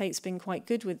ways, and Tate's been quite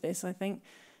good with this, I think,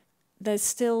 there's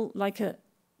still like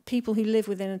people who live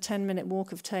within a 10-minute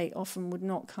walk of Tate often would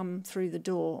not come through the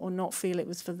door or not feel it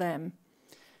was for them.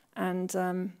 And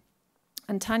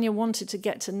Tania wanted to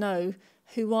get to know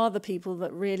who are the people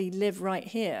that really live right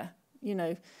here. You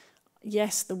know,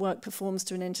 yes, the work performs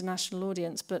to an international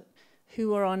audience, but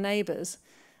who are our neighbours?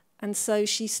 And so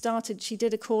she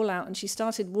did a call out, and she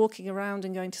started walking around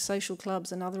and going to social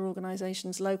clubs and other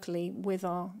organisations locally with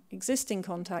our existing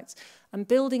contacts and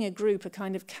building a group, a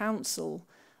kind of council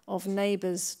of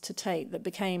neighbours to Tate that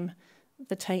became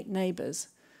the Tate Neighbours,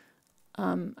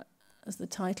 as the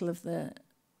title of their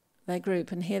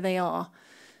group. And here they are.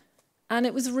 And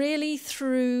it was really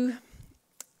through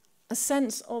a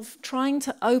sense of trying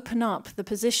to open up the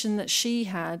position that she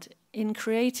had in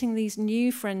creating these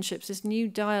new friendships, this new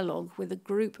dialogue with a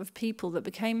group of people that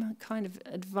became kind of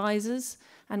advisors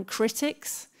and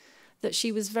critics that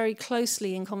she was very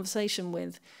closely in conversation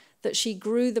with, that she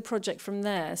grew the project from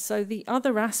there. So the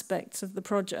other aspects of the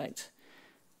project,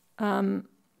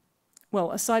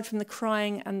 well, aside from the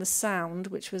crying and the sound,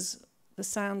 the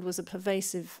sound was a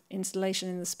pervasive installation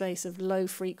in the space of low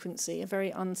frequency, a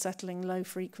very unsettling low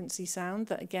frequency sound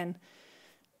that, again,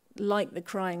 like the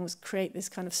crying, was create this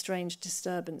kind of strange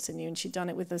disturbance in you. And she'd done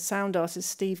it with the sound artist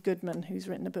Steve Goodman, who's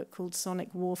written a book called Sonic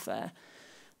Warfare.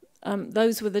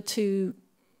 Those were the two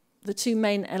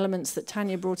main elements that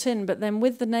Tania brought in. But then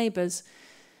with the neighbours,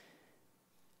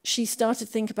 she started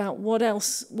to think about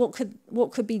what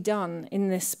could be done in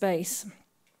this space.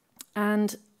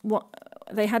 And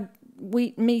they had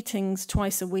meetings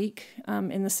twice a week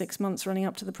in the 6 months running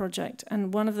up to the project.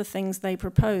 And one of the things they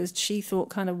proposed, she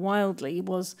thought kind of wildly,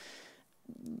 was,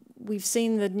 we've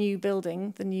seen the new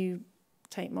building, the new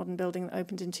Tate Modern building that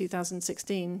opened in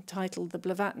 2016, titled the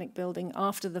Blavatnik Building,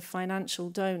 after the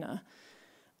financial donor.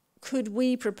 Could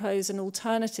we propose an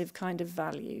alternative kind of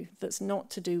value that's not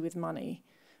to do with money,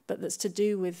 but that's to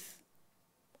do with,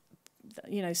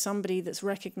 you know, somebody that's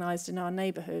recognised in our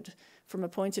neighbourhood from a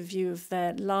point of view of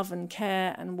their love and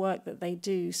care and work that they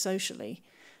do socially,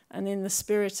 and in the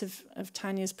spirit of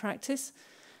Tania's practice.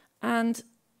 And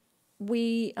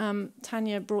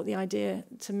Tania brought the idea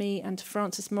to me and to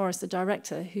Frances Morris, the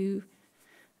director, who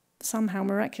somehow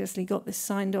miraculously got this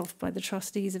signed off by the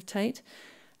trustees of Tate.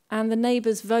 And the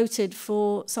neighbours voted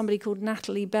for somebody called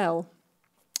Natalie Bell,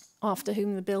 after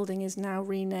whom the building is now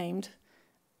renamed,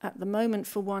 at the moment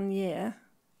for 1 year.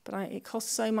 But it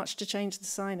costs so much to change the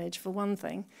signage, for one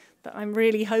thing, that I'm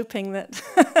really hoping that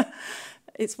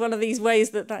it's one of these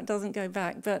ways that doesn't go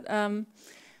back. But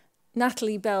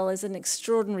Natalie Bell is an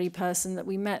extraordinary person that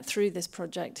we met through this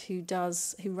project, who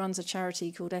runs a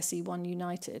charity called SE1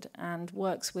 United and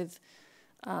works with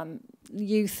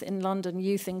youth in London,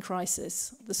 youth in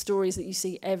crisis. The stories that you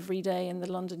see every day in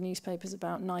the London newspapers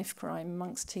about knife crime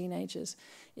amongst teenagers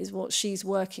is what she's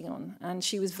working on. And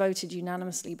she was voted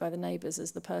unanimously by the neighbours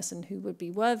as the person who would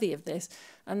be worthy of this,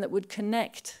 and that would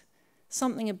connect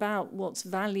something about what's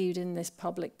valued in this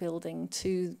public building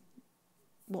to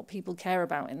what people care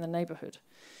about in the neighbourhood.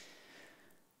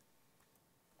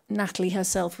 Natalie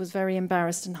herself was very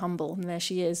embarrassed and humble, and there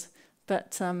she is.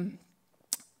 But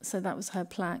so that was her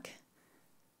plaque.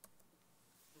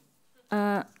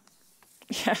 Yeah,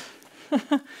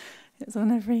 it's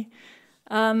on every.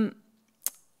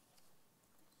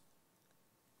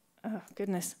 Oh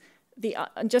goodness!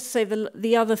 Just to say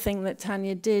the other thing that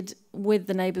Tania did with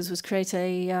the neighbours was create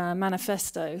a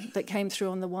manifesto that came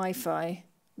through on the Wi-Fi.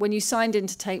 When you signed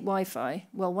into Tate Wi-Fi,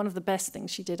 well, one of the best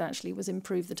things she did actually was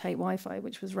improve the Tate Wi-Fi,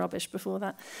 which was rubbish before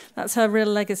that. That's her real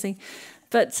legacy.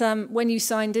 But when you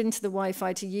signed into the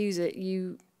Wi-Fi to use it,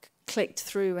 you clicked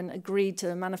through and agreed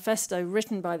to a manifesto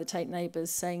written by the Tate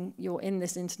neighbours saying, you're in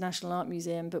this International Art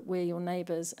Museum, but we're your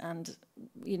neighbours, and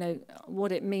you know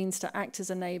what it means to act as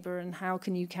a neighbour and how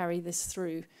can you carry this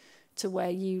through to where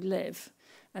you live.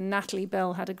 And Natalie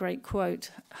Bell had a great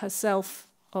quote herself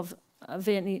of a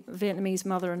Vietnamese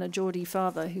mother and a Geordie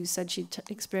father who said she'd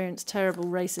experienced terrible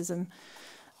racism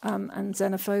and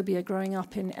xenophobia growing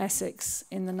up in Essex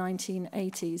in the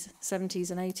 1980s,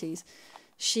 70s and 80s.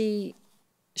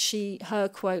 Her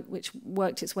quote, which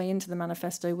worked its way into the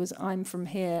manifesto, was, "I'm from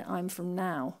here, I'm from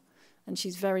now." And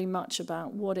she's very much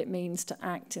about what it means to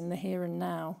act in the here and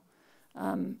now,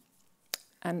 and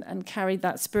carried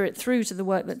that spirit through to the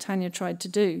work that Tania tried to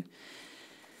do.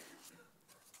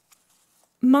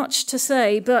 Much to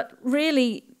say, but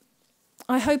really,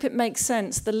 I hope it makes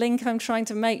sense, the link I'm trying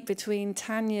to make between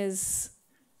Tania's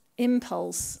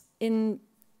impulse in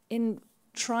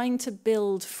trying to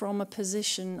build from a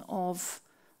position of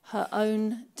her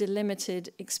own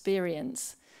delimited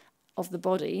experience of the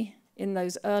body in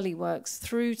those early works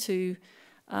through to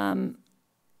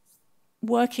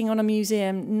working on a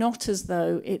museum not as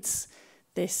though it's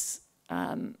this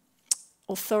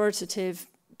authoritative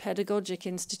pedagogic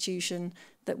institution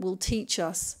that will teach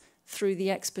us through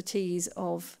the expertise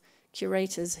of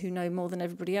curators who know more than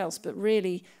everybody else, but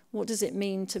really, what does it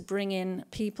mean to bring in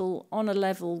people on a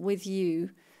level with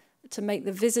you to make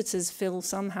the visitors feel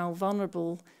somehow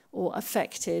vulnerable or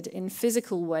affected in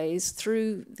physical ways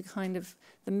through the kind of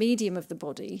the medium of the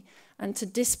body, and to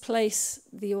displace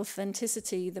the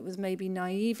authenticity that was maybe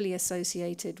naively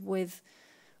associated with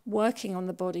working on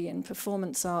the body in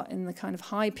performance art in the kind of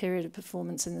high period of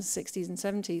performance in the 60s and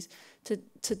 70s,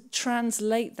 to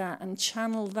translate that and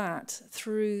channel that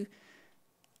through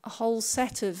a whole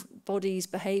set of bodies,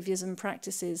 behaviours and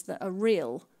practices that are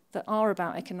real, that are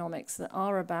about economics, that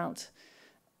are about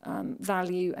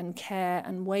value and care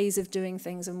and ways of doing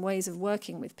things and ways of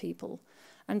working with people,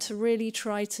 and to really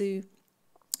try to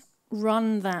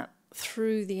run that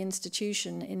through the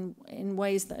institution in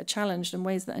ways that are challenged and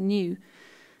ways that are new.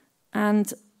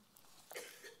 And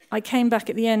I came back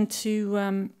at the end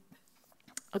to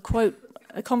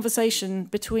a conversation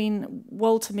between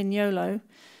Walter Mignolo,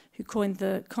 who coined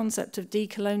the concept of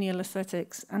decolonial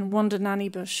aesthetics, and Wanda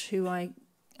Nannybush, who I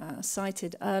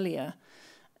cited earlier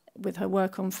with her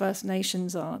work on First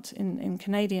Nations art in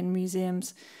Canadian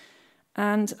museums.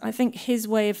 And I think his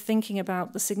way of thinking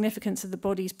about the significance of the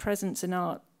body's presence in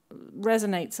art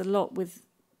resonates a lot with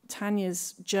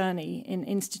Tania's journey in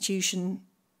institution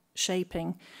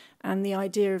shaping and the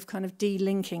idea of kind of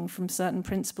delinking from certain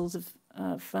principles of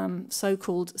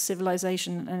so-called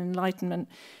civilization and enlightenment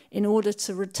in order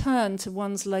to return to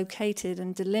one's located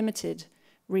and delimited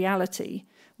reality,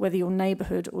 whether your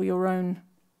neighborhood or your own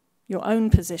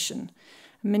position.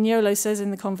 Mignolo says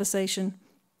in the conversation,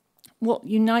 what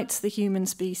unites the human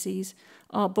species,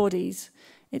 our bodies.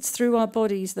 It's through our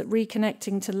bodies that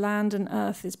reconnecting to land and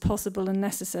earth is possible and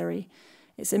necessary.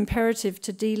 It's imperative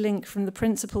to delink from the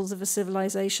principles of a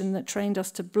civilization that trained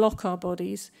us to block our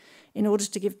bodies in order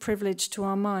to give privilege to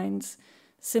our minds,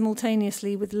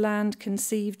 simultaneously with land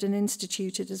conceived and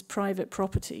instituted as private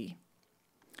property.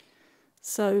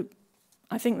 So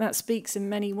I think that speaks in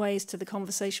many ways to the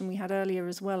conversation we had earlier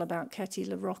as well about Ketty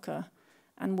LaRocca,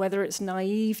 and whether it's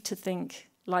naive to think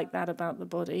like that about the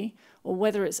body, or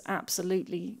whether it's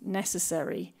absolutely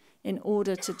necessary in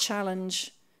order to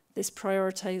challenge this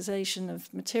prioritization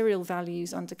of material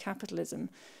values under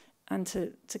capitalism, and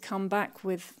to come back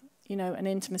with, you know, an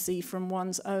intimacy from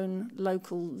one's own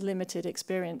local limited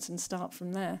experience and start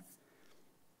from there.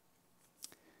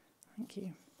 Thank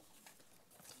you.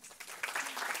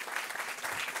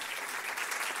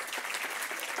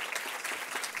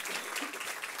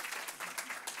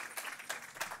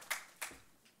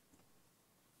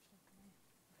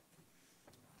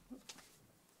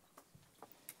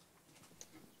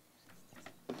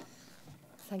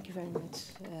 Thank you very much,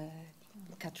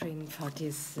 Catherine, for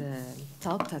this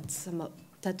talk that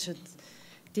touched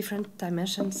different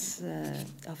dimensions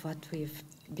of what we've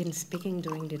been speaking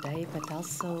during the day, but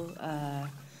also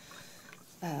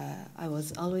I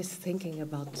was always thinking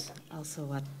about also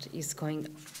what is going,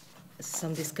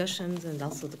 some discussions and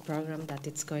also the program that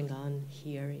it's going on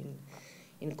here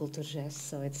in Culturgest,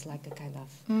 so it's like a kind of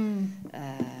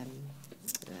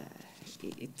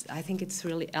I think it's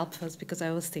really helpful because I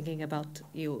was thinking about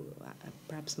you.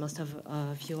 Perhaps most of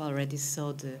you already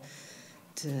saw the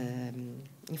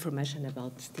information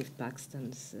about Steve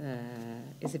Paxton's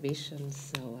exhibition.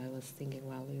 So I was thinking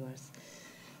while you were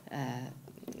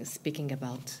speaking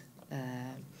about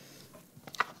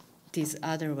these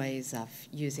other ways of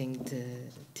using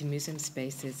the museum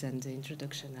spaces and the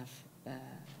introduction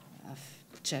of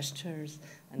gestures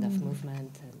and of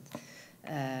movement,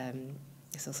 and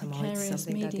so somehow it's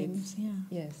something mediums, that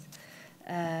it's, yes.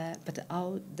 But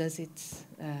how does it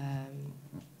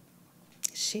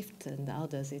shift, and how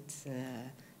does it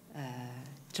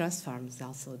transforms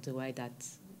also the way that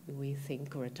we think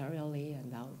curatorially,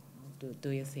 and how do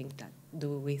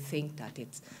we think that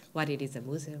it's what it is a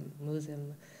museum,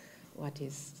 what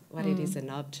it is an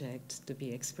object to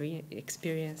be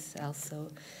experienced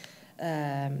also.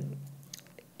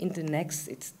 In the next,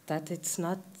 it's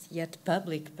not yet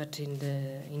public, but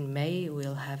in May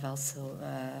we'll have also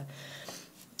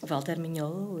Walter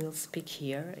Mignolo will speak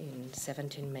here in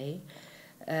 17 May,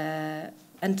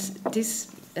 and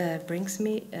this brings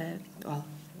me. Well,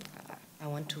 I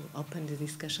want to open the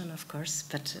discussion, of course,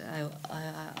 but I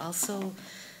also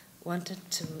wanted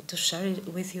to share it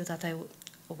with you that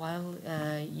while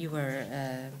you were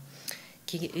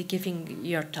giving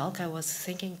your talk, I was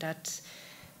thinking that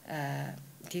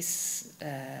this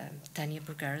Tania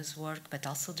Bruguera's work, but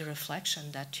also the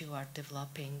reflection that you are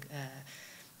developing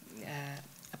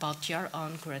about your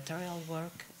own curatorial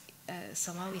work,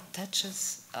 somehow it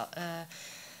touches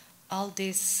all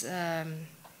this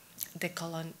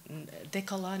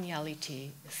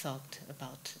decoloniality thought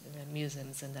about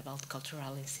museums and about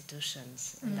cultural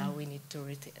institutions, and how we need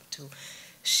to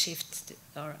shift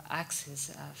our axis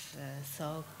of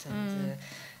thought and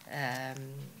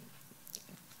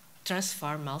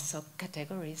transform also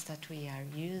categories that we are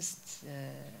used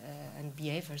and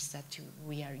behaviors that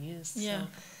we are used. Yeah. So,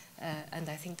 and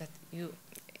I think that you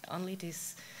only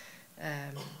this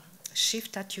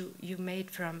shift that you made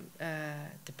from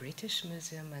the British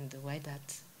Museum and the way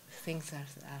that things are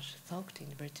thought in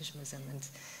the British Museum, and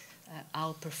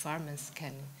how performance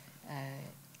can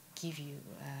give you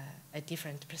a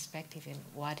different perspective in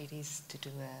what it is to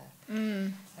do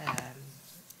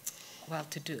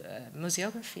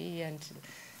museography, and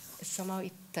somehow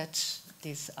it touched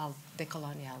this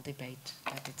decolonial debate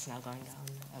that it's now going on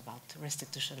about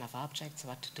restitution of objects,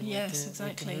 what to do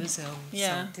with the museum.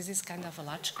 Yeah. So this is kind of a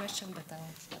large question, but I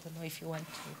don't know if you want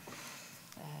to,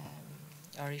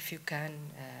 or if you can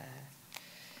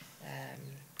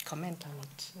comment on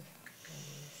it.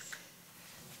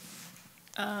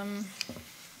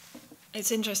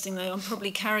 It's interesting, though. I'm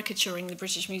probably caricaturing the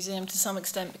British Museum to some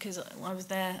extent because I was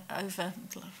there over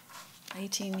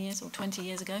 18 years or 20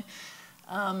 years ago.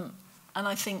 And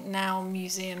I think now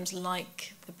museums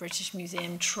like the British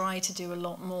Museum try to do a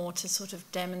lot more to sort of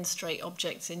demonstrate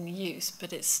objects in use,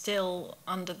 but it's still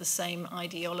under the same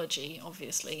ideology,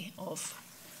 obviously, of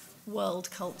world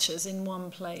cultures in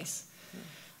one place.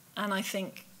 And I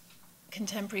think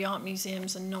contemporary art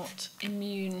museums are not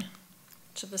immune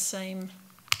to the same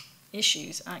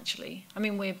issues, actually. I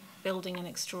mean, we're building an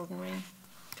extraordinary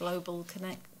global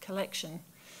collection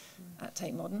at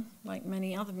Tate Modern, like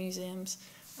many other museums.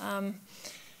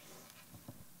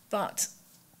 But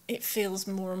it feels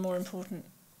more and more important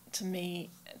to me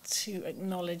to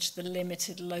acknowledge the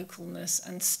limited localness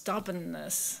and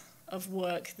stubbornness of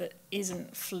work that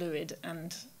isn't fluid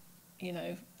and,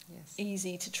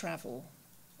 easy to travel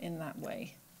in that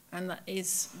way, and that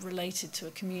is related to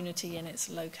a community in its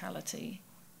locality,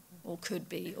 or could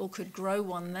be, or could grow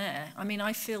one there. I mean,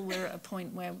 I feel we're at a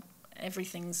point where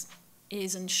everything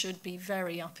is and should be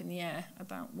very up in the air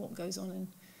about what goes on in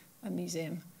a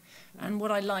museum. And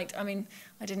what I liked, I mean,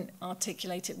 I didn't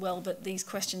articulate it well, but these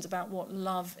questions about what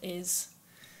love is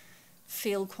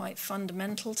feel quite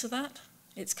fundamental to that.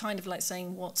 It's kind of like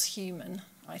saying what's human,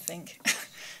 I think,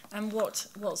 and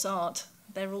what's art.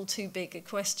 They're all too big a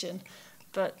question.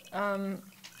 But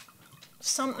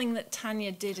something that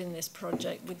Tania did in this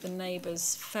project with the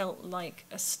neighbours felt like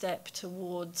a step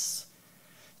towards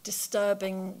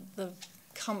disturbing the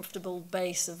comfortable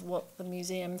base of what the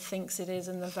museum thinks it is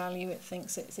and the value it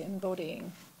thinks it's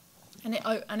embodying. And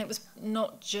it was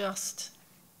not just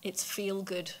its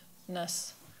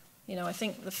feel-goodness. I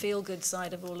think the feel-good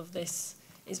side of all of this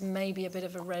is maybe a bit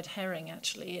of a red herring,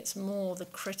 actually. It's more the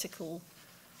critical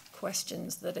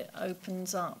questions that it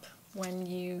opens up when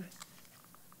you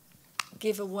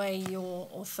give away your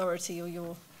authority, or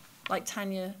your, like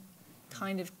Tania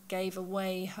kind of gave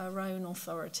away her own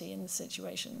authority in the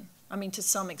situation. I mean, to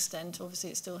some extent,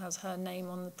 obviously it still has her name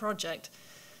on the project,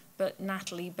 but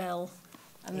Natalie Bell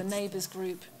and the Neighbours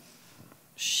group,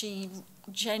 she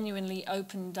genuinely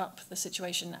opened up the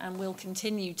situation and will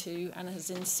continue to, and has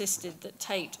insisted that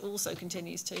Tate also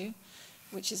continues to,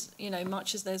 which is,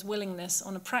 much as there's willingness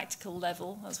on a practical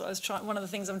level. That's what I was trying. One of the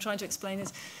things I'm trying to explain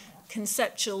is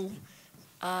conceptual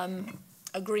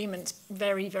agreement's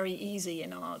very, very easy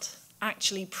in art.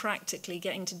 Actually, practically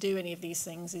getting to do any of these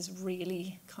things is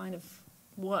really kind of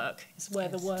work. It's where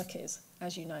the work is,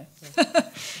 as you know.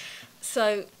 Yes.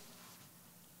 So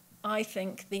I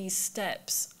think these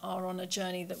steps are on a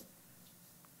journey that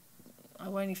I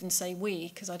won't even say we,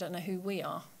 because I don't know who we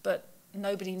are, but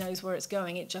nobody knows where it's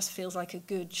going. It just feels like a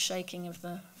good shaking of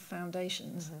the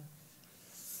foundations. Mm-hmm.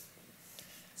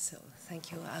 So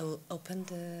thank you. I will open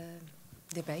the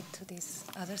debate to this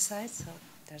other side. So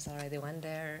there's already one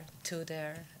there, two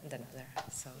there, and another.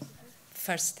 So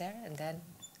first there, and then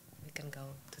we can go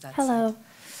to that Hello.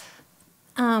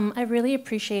 side. I really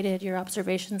appreciated your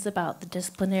observations about the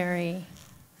disciplinary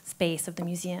space of the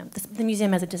museum, the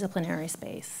museum as a disciplinary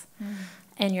space,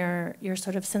 and your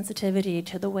sort of sensitivity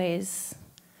to the ways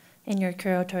in your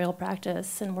curatorial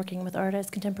practice and working with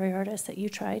artists, contemporary artists, that you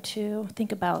try to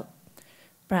think about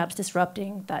perhaps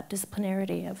disrupting that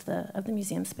disciplinarity of the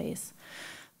museum space.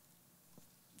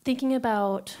 Thinking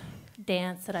about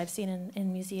dance that I've seen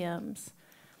in museums,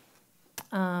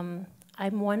 I'm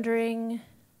wondering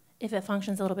if it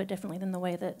functions a little bit differently than the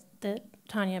way that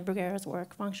Tania Bruguera's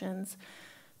work functions.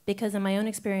 Because in my own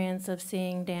experience of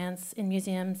seeing dance in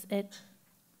museums, it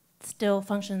still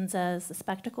functions as a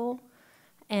spectacle,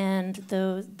 and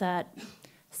that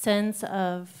sense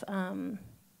of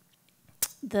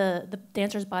the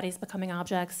dancers' bodies becoming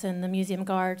objects and the museum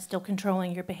guard still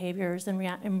controlling your behaviors in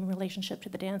relationship to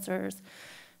the dancers.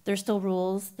 There's still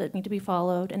rules that need to be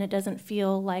followed, and it doesn't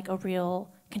feel like a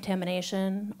real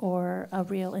contamination or a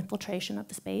real infiltration of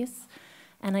the space.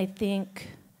 And I think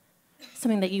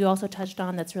something that you also touched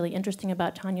on that's really interesting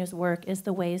about Tania's work is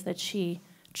the ways that she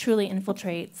truly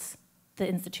infiltrates the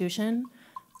institution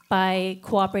by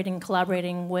cooperating and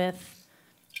collaborating with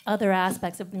other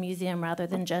aspects of the museum rather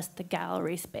than just the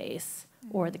gallery space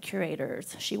or the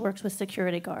curators. She works with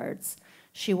security guards.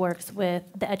 She works with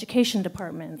the education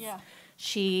departments. Yeah.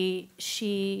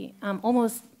 She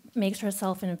almost makes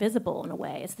herself invisible in a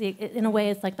way. In a way,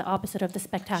 it's like the opposite of the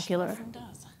spectacular. She often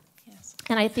does. Yes.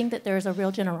 And I think that there's a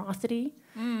real generosity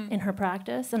in her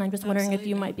practice, and I'm just wondering if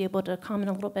you might be able to comment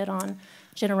a little bit on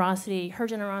generosity,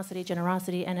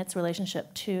 and its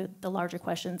relationship to the larger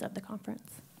questions of the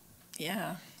conference.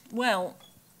 Yeah. Well,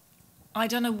 I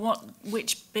don't know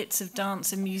which bits of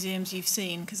dance in museums you've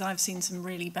seen, because I've seen some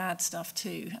really bad stuff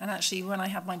too. And actually, when I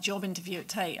had my job interview at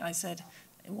Tate, I said,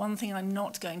 one thing I'm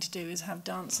not going to do is have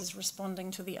dancers responding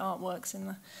to the artworks in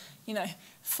the,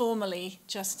 formally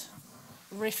just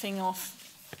riffing off,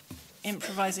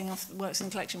 improvising off the works in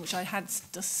the collection, which I had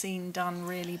just seen done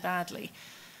really badly.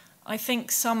 I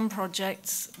think some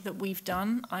projects that we've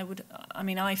done, I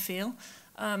feel,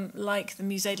 like the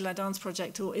Musée de la Danse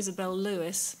project or Isabel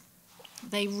Lewis,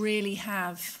 they really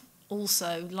have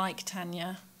also, like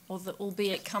Tania,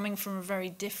 albeit coming from a very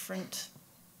different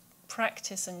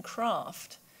practice and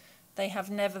craft, they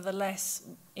have nevertheless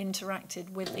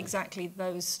interacted with exactly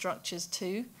those structures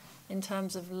too, in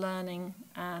terms of learning.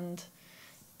 And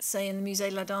say in the Musée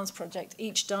de la Danse project,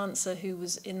 each dancer who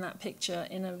was in that picture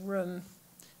in a room,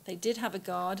 they did have a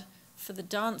guard for the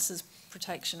dancers'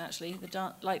 protection, actually.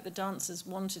 Like the dancers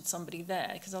wanted somebody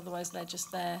there, because otherwise they're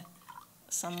just there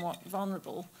somewhat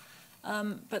vulnerable.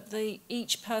 But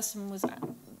each person was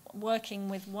working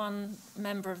with one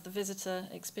member of the visitor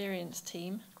experience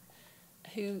team,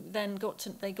 who then got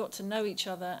to know each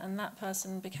other, and that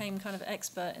person became kind of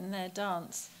expert in their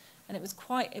dance. And it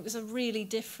was a really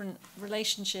different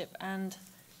relationship and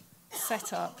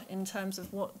setup in terms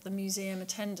of what the museum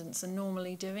attendants are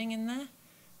normally doing in there.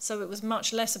 So it was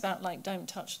much less about like, don't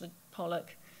touch the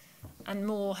Pollock, and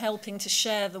more helping to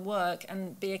share the work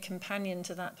and be a companion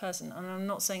to that person. And I'm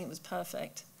not saying it was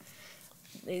perfect.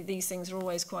 These things are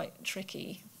always quite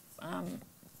tricky,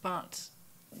 but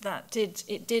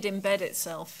it did embed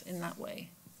itself in that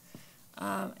way.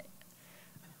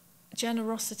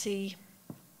 Generosity.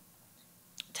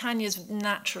 Tania's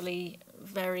naturally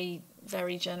very,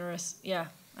 very generous. Yeah,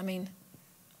 I mean,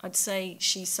 I'd say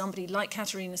she's somebody like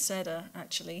Katerina Seda,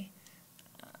 actually,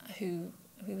 who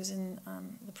was in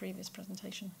the previous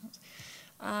presentation.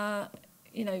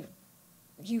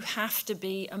 You have to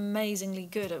be amazingly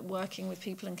good at working with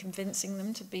people and convincing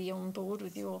them to be on board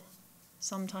with your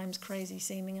sometimes crazy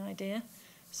seeming idea.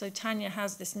 So Tania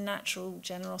has this natural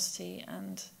generosity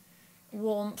and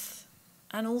warmth,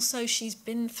 and also she's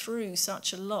been through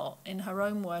such a lot in her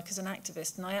own work as an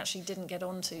activist, and I actually didn't get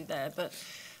onto there, but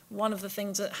one of the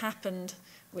things that happened,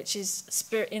 which is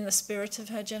in the spirit of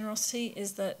her generosity,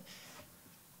 is that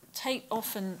Tate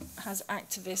often has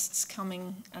activists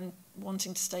coming and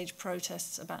wanting to stage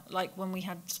protests about, like when we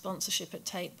had sponsorship at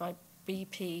Tate by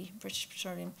BP, British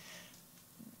Petroleum,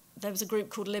 there was a group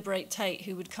called Liberate Tate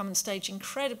who would come and stage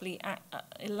incredibly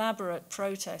elaborate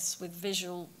protests with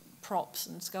visual props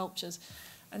and sculptures.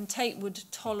 And Tate would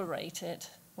tolerate it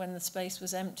when the space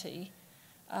was empty,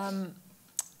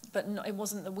 but it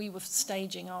wasn't that we were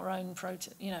staging our own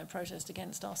protest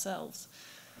against ourselves.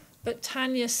 But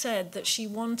Tania said that she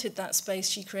wanted that space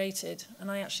she created,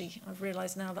 and I've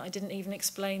realised now that I didn't even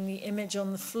explain the image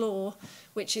on the floor,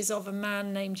 which is of a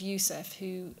man named Youssef,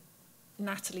 who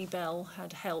Natalie Bell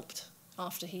had helped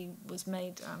after he was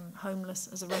made homeless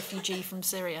as a refugee from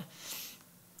Syria.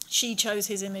 She chose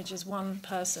his image as one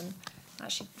person.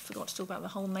 Actually, forgot to talk about the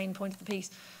whole main point of the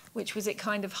piece, which was it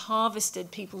kind of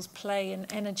harvested people's play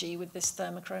and energy with this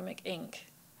thermochromic ink,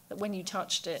 that when you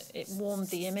touched it, it warmed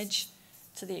the image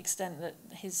to the extent that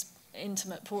his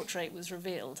intimate portrait was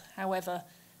revealed. However,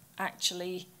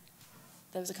 actually,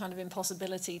 there was a kind of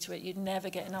impossibility to it. You'd never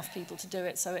get enough people to do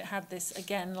it. So it had this,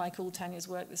 again, like all Tania's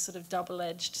work, this sort of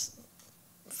double-edged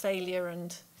failure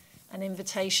and an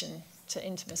invitation to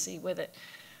intimacy with it.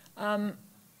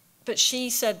 But she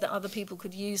said that other people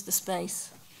could use the space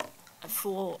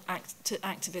to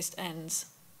activist ends.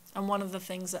 And one of the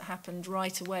things that happened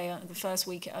right away, the first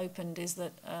week it opened, is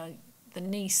that the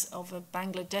niece of a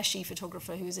Bangladeshi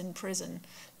photographer who was in prison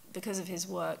because of his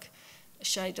work,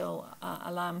 Shaidul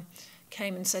Alam,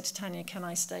 came and said to Tania, can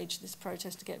I stage this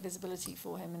protest to get visibility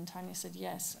for him? And Tania said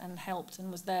yes, and helped,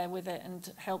 and was there with it,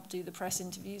 and helped do the press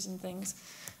interviews and things.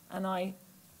 And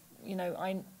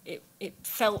it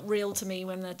felt real to me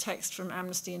when the text from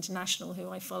Amnesty International, who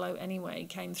I follow anyway,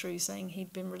 came through saying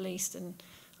he'd been released, and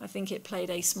I think it played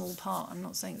a small part. I'm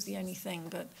not saying it was the only thing,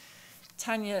 but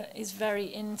Tania is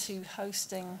very into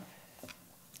hosting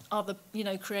other,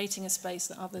 creating a space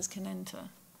that others can enter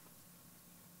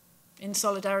in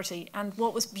solidarity. And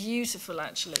what was beautiful,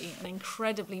 actually, and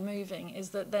incredibly moving, is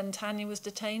that then Tania was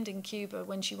detained in Cuba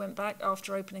when she went back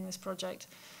after opening this project.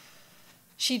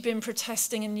 She'd been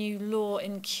protesting a new law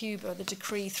in Cuba, the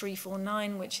Decree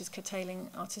 349, which is curtailing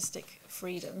artistic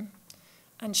freedom.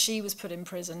 And she was put in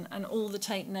prison, and all the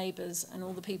Tate neighbours and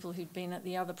all the people who'd been at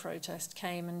the other protest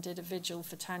came and did a vigil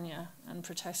for Tania and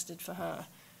protested for her.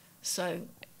 So,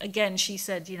 again, she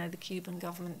said, the Cuban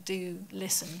government do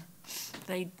listen.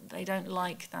 They don't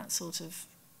like that sort of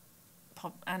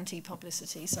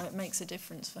anti-publicity, so it makes a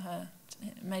difference for her.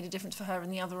 It made a difference for her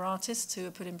and the other artists who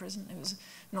were put in prison. It was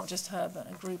not just her, but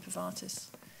a group of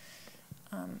artists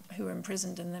who were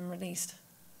imprisoned and then released.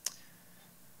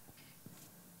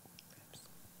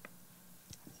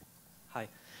 Hi.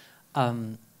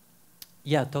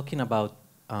 Yeah, talking about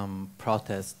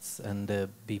protests and the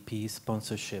BP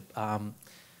sponsorship,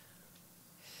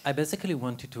 I basically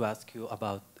wanted to ask you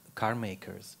about car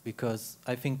makers, because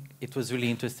I think it was really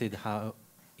interesting how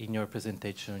in your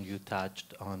presentation you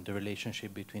touched on the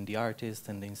relationship between the artist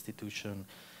and the institution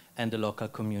and the local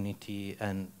community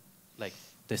and like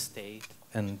the state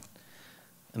and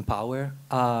power.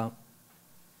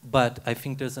 But I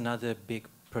think there's another big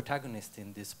protagonist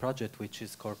in this project, which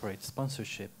is corporate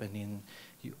sponsorship. And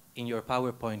in your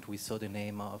PowerPoint, we saw the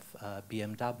name of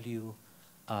BMW,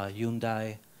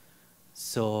 Hyundai.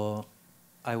 So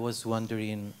I was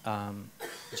wondering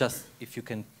just if you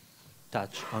can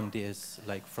touch on this,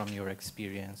 like from your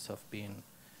experience of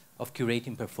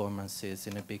curating performances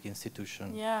in a big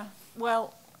institution. Yeah,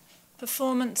 well,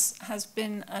 performance has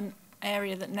been an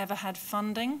area that never had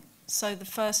funding. So the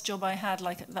first job I had,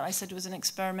 like that I said was an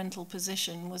experimental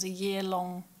position, was a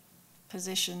year-long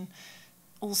position,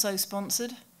 also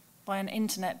sponsored by an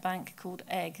internet bank called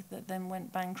Egg that then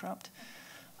went bankrupt.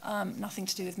 Nothing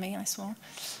to do with me, I swore.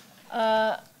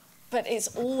 But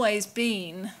it's always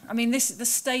been, I mean,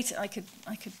 I could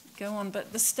go on,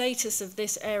 but the status of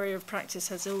this area of practice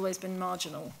has always been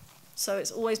marginal. So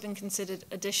it's always been considered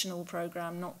additional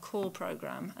program, not core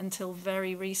program, until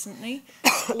very recently.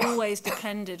 It's always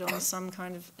depended on some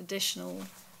kind of additional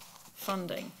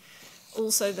funding.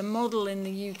 Also, the model in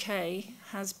the UK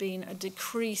has been a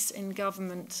decrease in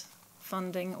government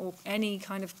funding or any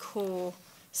kind of core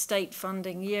state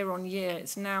funding year on year.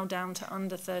 It's now down to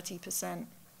under 30%.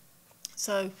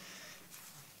 So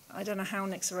I don't know how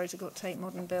Nixarota got Tate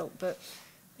Modern built, but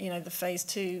the phase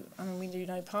 2, I mean, we do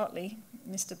know partly,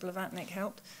 Mr. Blavatnik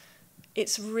helped.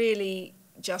 It's really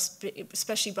just,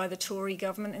 especially by the Tory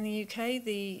government in the UK,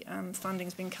 the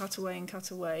funding's been cut away and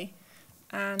cut away.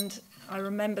 And I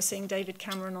remember seeing David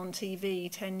Cameron on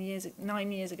TV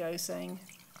 9 years ago saying,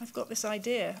 I've got this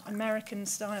idea,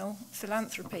 American-style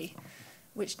philanthropy,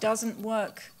 which doesn't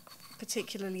work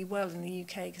particularly well in the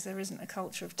UK because there isn't a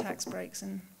culture of tax breaks.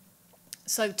 And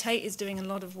so Tate is doing a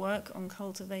lot of work on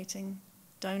cultivating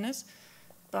donors,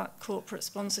 but corporate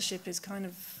sponsorship is kind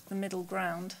of the middle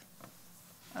ground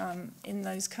in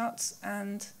those cuts.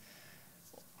 And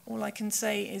all I can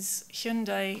say is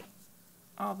Hyundai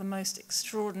are the most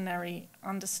extraordinary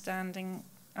understanding.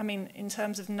 I mean, in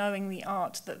terms of knowing the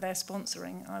art that they're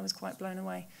sponsoring, I was quite blown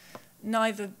away.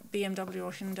 Neither BMW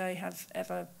or Hyundai have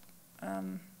ever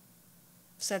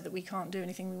said that we can't do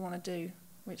anything we want to do,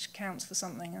 which counts for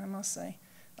something, I must say.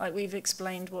 Like, we've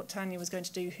explained what Tania was going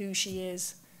to do, who she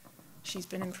is. She's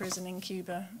been in prison in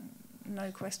Cuba.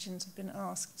 No questions have been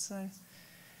asked. So,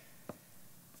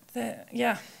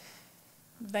 yeah,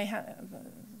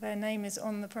 their name is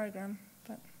on the program.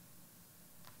 But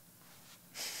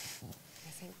I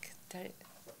think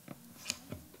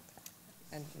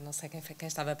não sei quem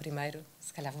estava primeiro.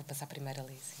 Se calhar vou passar primeiro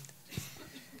ali, sim.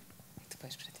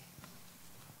 Depois para ti.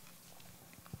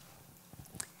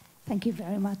 Thank you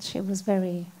very much. It was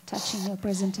very touching, your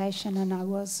presentation, and I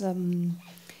was,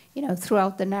 you know,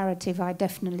 throughout the narrative, I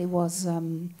definitely was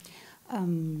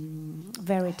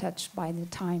very touched by the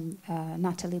time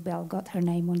Natalie Bell got her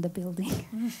name on the building.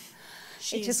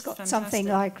 It just got fantastic. Something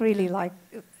like, really like,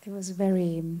 it was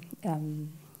very,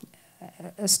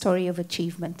 a story of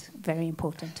achievement, very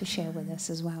important to share with us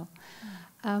as well.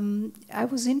 I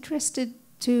was interested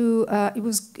to, it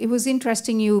was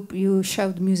interesting you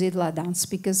showed Musée de la Danse,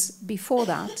 because before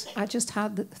that I just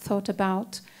had thought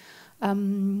about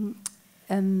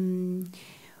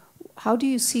how do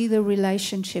you see the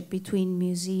relationship between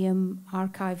museum,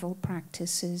 archival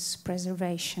practices,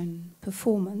 preservation,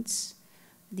 performance,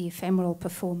 the ephemeral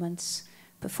performance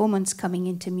coming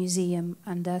into museum,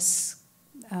 and thus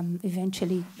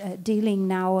eventually dealing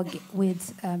now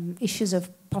with issues of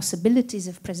possibilities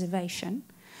of preservation,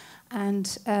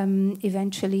 and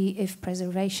eventually if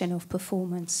preservation of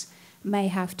performance may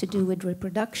have to do with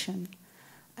reproduction,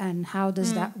 and how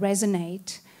does that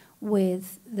resonate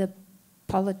with the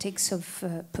politics of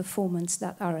performance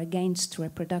that are against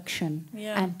reproduction,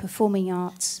 and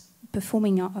performance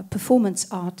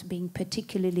art being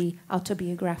particularly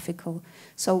autobiographical.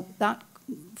 So that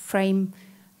frame,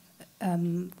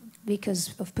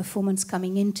 because of performance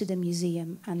coming into the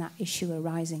museum and that issue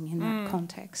arising in that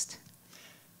context.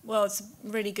 Well, it's a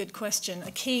really good question, a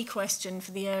key question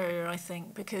for the area, I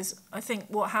think, because I think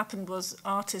what happened was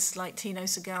artists like Tino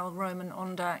Segal, Roman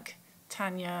Ondak,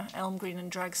 Tanya, Elmgreen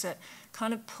and Dragset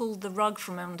kind of pulled the rug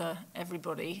from under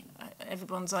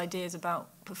everyone's ideas about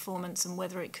performance and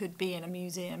whether it could be in a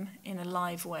museum in a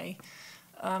live way,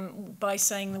 by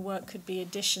saying the work could be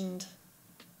editioned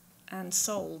and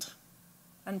sold,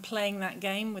 and playing that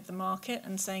game with the market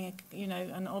and saying, you know,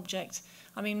 an object.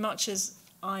 I mean, much as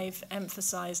I've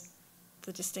emphasised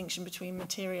the distinction between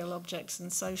material objects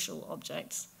and social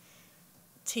objects,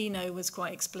 Tino was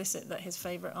quite explicit that his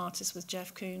favourite artist was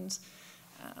Jeff Koons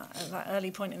at that early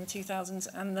point in the 2000s,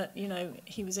 and that, you know,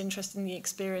 he was interested in the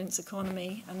experience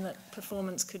economy and that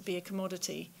performance could be a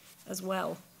commodity as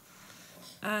well.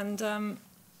 And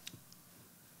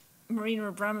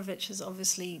Marina Abramović has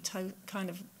obviously kind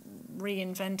of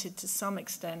reinvented to some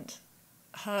extent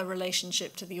her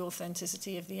relationship to the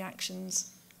authenticity of the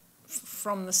actions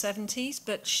from the 70s,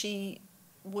 but she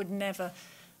would never,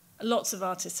 lots of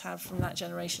artists have from that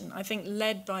generation, I think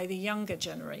led by the younger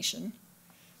generation.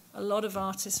 A lot of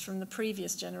artists from the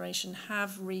previous generation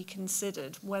have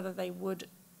reconsidered whether they would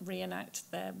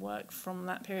reenact their work from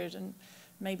that period, and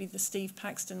maybe the Steve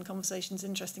Paxton conversation is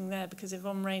interesting there, because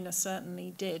Yvonne Rainer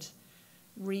certainly did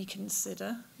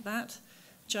reconsider that.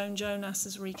 Joan Jonas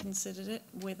has reconsidered it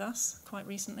with us quite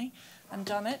recently and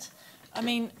done it. I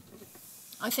mean,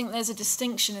 I think there's a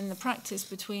distinction in the practice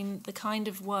between the kind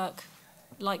of work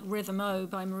like Rhythm O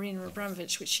by Marina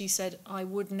Abramović, which she said, I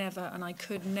would never and I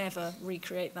could never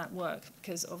recreate that work,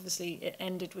 because obviously it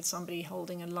ended with somebody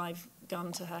holding a live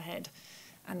gun to her head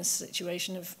and a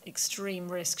situation of extreme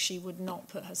risk. She would not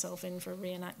put herself in for a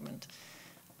reenactment.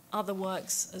 Other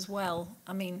works as well,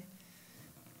 I mean,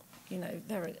 you know,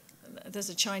 there's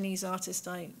a Chinese artist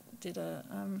I did a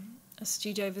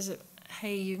studio visit,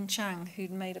 Hei Yun Chang,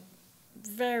 who'd made a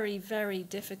very, very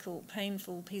difficult,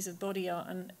 painful piece of body art,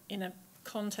 and in a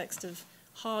context of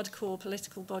hardcore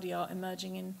political body art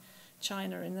emerging in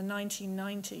China in the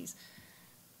 1990s,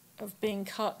 of being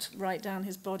cut right down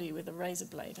his body with a razor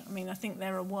blade. I mean, I think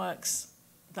there are works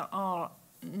that are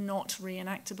not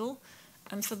reenactable,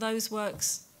 and for those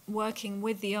works, working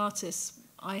with the artists,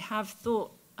 I have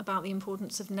thought about the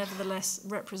importance of nevertheless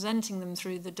representing them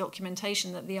through the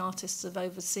documentation that the artists have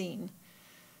overseen.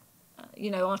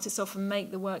 You know, artists often make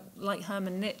the work like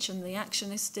Herman Nitsch and the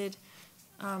Actionists did,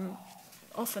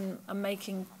 often are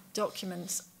making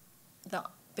documents that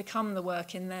become the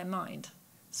work in their mind.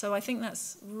 So I think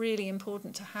that's really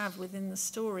important to have within the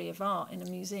story of art in a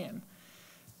museum.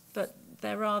 But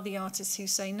there are the artists who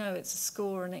say, no, it's a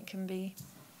score and it can be,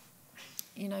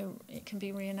 you know, it can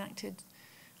be reenacted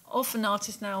often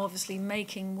artists now obviously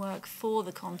making work for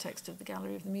the context of the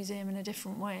gallery of the museum in a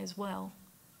different way as well.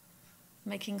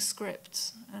 Making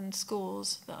scripts and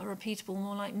scores that are repeatable,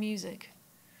 more like music.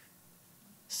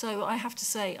 So I have to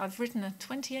say, I've written a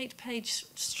 28-page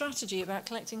strategy about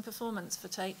collecting performance for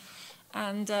Tate,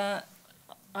 and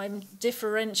I'm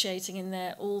differentiating in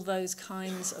there all those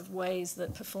kinds of ways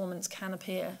that performance can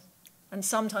appear. And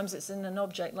sometimes it's in an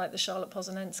object like the Charlotte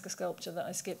Pozanenska sculpture that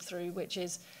I skipped through, which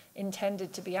is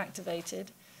intended to be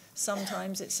activated.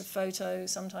 Sometimes it's a photo,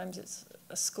 sometimes it's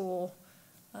a score.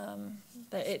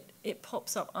 But it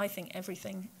pops up, I think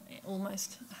everything it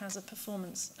almost has a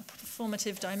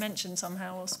performative dimension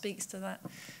somehow, or speaks to that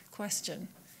question.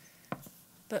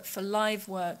 But for live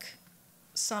work,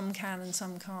 some can and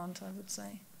some can't, I would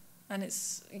say. And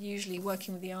it's usually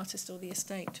working with the artist or the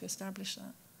estate to establish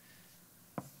that.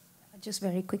 Just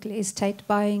very quickly, is Tate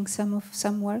buying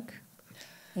some work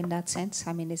in that sense?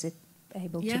 I mean, is it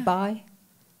able to buy?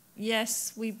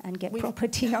 Yes, and get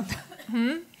property on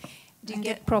that? Do you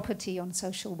get property on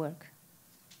social work?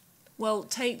 Well,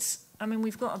 Tate's, I mean,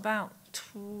 we've got about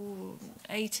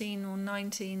 18 or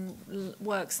 19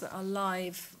 works that are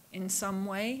live in some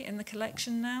way in the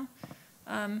collection now.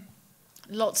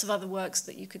 Lots of other works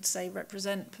that you could say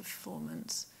represent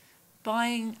performance.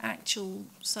 Buying actual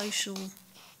social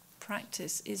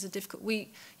practice is a difficult,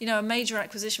 a major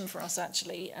acquisition for us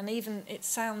actually, and even it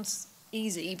sounds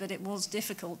easy, but it was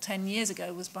difficult 10 years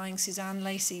ago, was buying Suzanne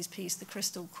Lacey's piece, The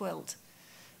Crystal Quilt,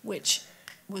 which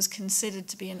was considered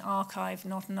to be an archive,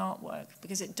 not an artwork,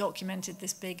 because it documented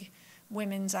this big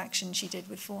women's action she did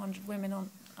with 400 women on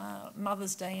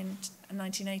Mother's Day in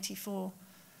 1984.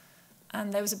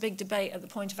 And there was a big debate at the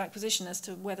point of acquisition as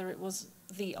to whether it was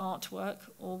the artwork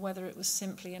or whether it was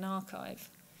simply an archive.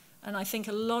 And I think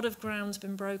a lot of ground's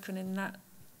been broken in that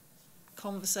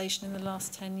conversation in the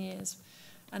last 10 years.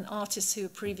 And artists who were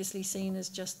previously seen as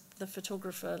just the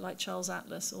photographer, like Charles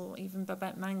Atlas, or even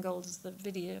Babette Mangold as the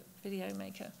video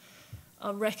maker,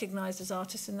 are recognised as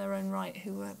artists in their own right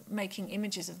who are making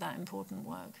images of that important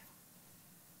work.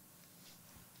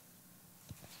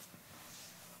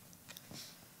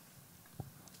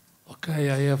 Okay,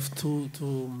 I have two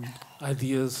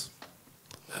ideas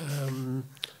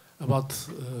about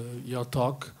your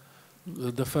talk.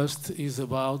 The first is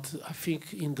about, I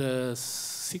think in the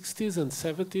 60s and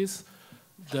 70s,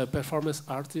 the performance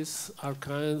artists are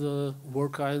were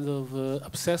kind of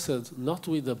obsessed, not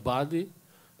with the body,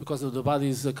 because the body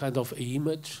is a kind of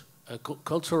image, a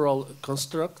cultural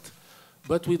construct,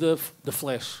 but with the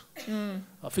flesh.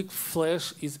 I think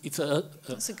flesh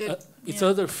it's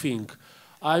other thing.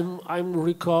 I'm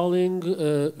recalling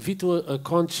Vito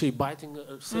Conci biting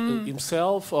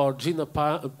himself, or Gina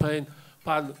Pan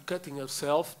cutting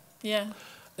herself. Yeah.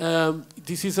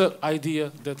 This is an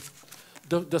idea that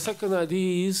the second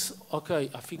idea is,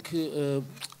 okay, I think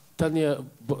Tania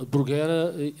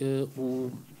Bruguera,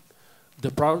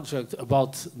 the project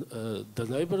about the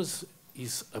neighbors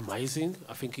is amazing.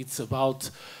 I think it's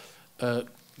about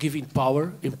giving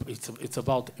power. It's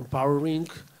about empowering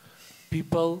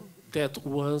people that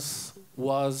once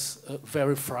was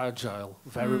very fragile,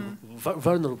 very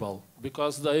vulnerable,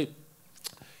 because they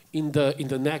in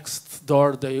the next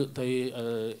door they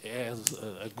have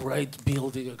a great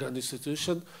building, a grand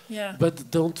institution, but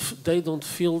they don't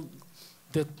feel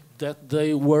that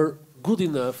they were good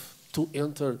enough to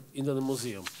enter into the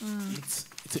museum.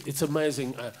 It's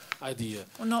amazing idea.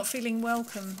 Or not feeling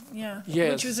welcome,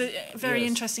 Yes. Which was very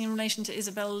interesting in relation to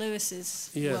Isabel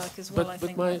Lewis's work as well.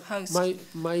 But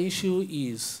my issue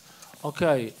is,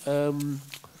 okay,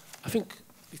 I think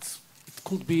it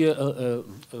could be a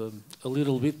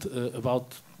little bit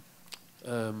about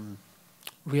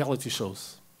reality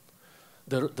shows.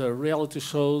 The reality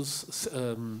shows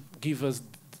give us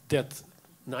that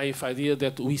naive idea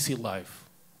that we see life.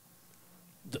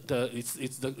 It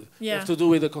has to do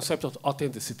with the concept of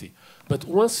authenticity. But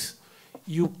once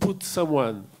you put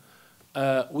someone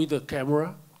with a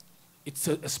camera, it's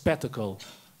a spectacle.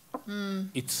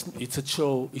 It's a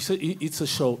show. It's a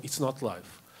show. It's not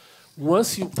live.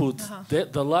 Once you put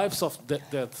the lives of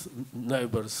that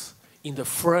neighbors in the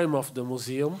frame of the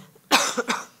museum,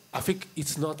 I think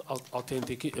it's not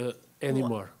authentic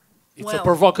anymore. It's a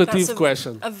provocative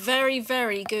question. A very,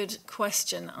 very good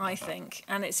question, I think.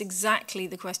 And it's exactly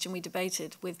the question we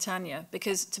debated with Tania.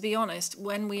 Because, to be honest,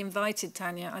 when we invited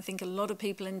Tania, I think a lot of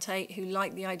people in Tate who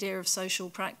like the idea of social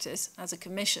practice as a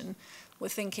commission were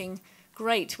thinking,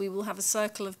 great, we will have a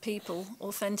circle of people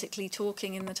authentically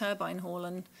talking in the Turbine Hall,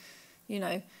 and,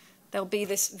 there'll be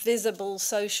this visible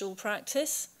social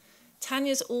practice.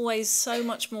 Tania's always so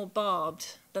much more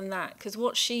barbed than that, because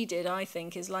what she did, I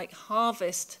think, is like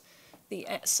harvest the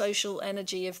social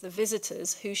energy of the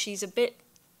visitors, who she's a bit,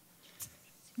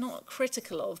 not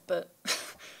critical of, but,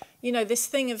 you know, this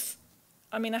thing of,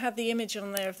 I mean, I had the image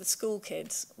on there of the school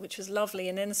kids, which was lovely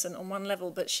and innocent on one level,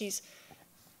 but she's,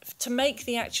 to make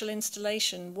the actual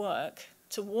installation work,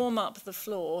 to warm up the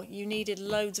floor, you needed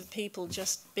loads of people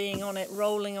just being on it,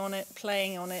 rolling on it,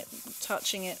 playing on it,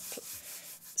 touching it.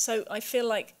 So I feel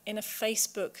like in a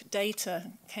Facebook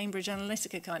data, Cambridge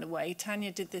Analytica kind of way,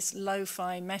 Tania did this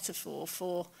lo-fi metaphor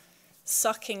for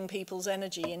sucking people's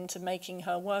energy into making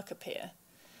her work appear.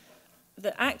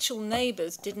 The actual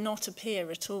neighbours did not appear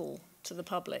at all to the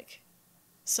public.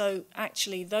 So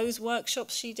actually those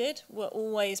workshops she did were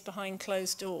always behind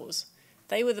closed doors.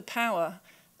 They were the power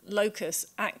locus,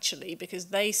 actually, because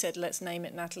they said, let's name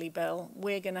it Natalie Bell.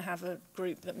 We're going to have a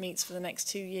group that meets for the next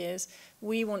 2 years.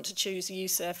 We want to choose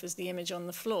Youssef as the image on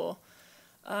the floor.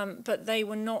 But they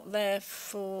were not there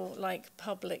for, like,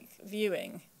 public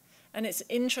viewing. And it's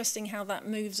interesting how that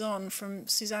moves on from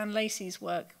Suzanne Lacey's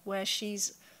work, where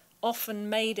she's often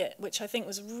made it, which I think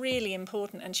was really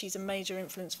important, and she's a major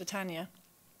influence for Tania,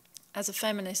 as a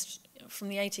feminist from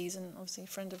the 80s, and obviously a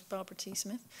friend of Barbara T.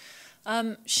 Smith.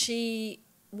 She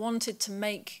wanted to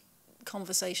make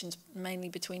conversations mainly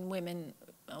between women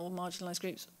or marginalised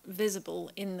groups visible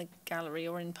in the gallery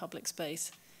or in public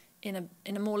space in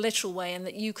a more literal way, and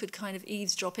that you could kind of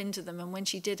eavesdrop into them. And when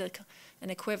she did an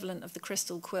equivalent of the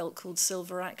crystal quilt called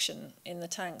Silver Action in the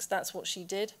tanks, that's what she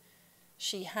did.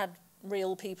 She had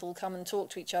real people come and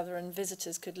talk to each other, and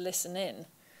visitors could listen in.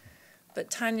 But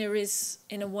Tania is,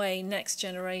 in a way, next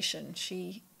generation.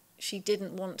 She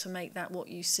didn't want to make that what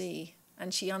you see.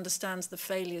 And she understands the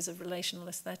failures of relational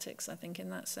aesthetics, I think,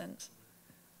 in that sense.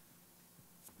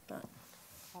 But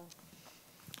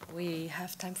we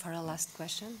have time for a last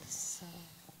question. So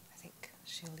I think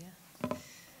Julia.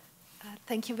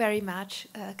 Thank you very much,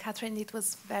 Catherine. It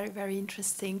was very, very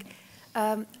interesting.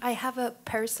 I have a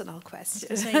personal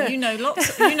question. You know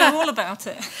lots. You know all about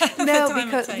it. No,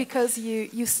 because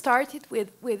you started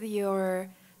with your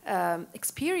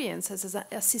experience as an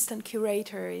assistant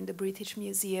curator in the British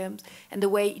Museum, and the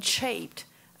way it shaped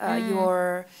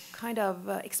your kind of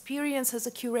experience as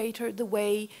a curator, the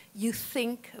way you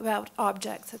think about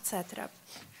objects, etc.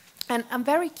 And I'm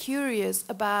very curious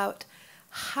about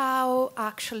how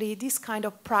actually this kind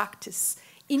of practice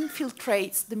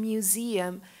infiltrates the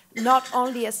museum, not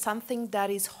only as something that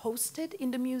is hosted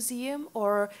in the museum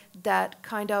or that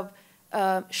kind of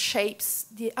shapes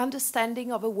the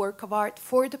understanding of a work of art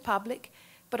for the public,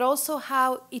 but also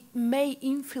how it may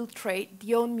infiltrate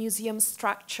the own museum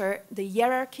structure, the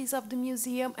hierarchies of the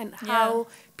museum, and how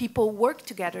people work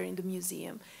together in the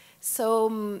museum.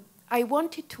 So I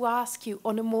wanted to ask you,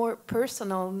 on a more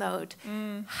personal note,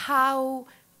 how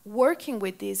working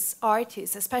with these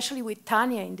artists, especially with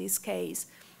Tania in this case,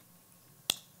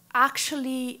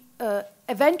 actually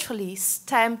eventually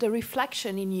stemmed a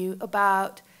reflection in you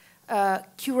about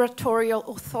curatorial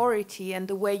authority and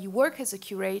the way you work as a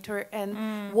curator,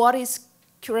 and what is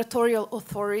curatorial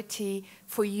authority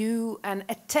for you and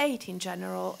at Tate in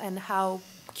general, and how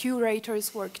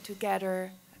curators work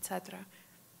together, etc.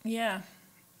 Yeah,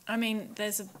 I mean,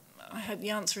 I hope the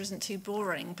answer isn't too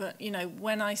boring, but, you know,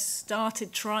 when I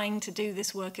started trying to do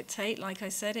this work at Tate, like I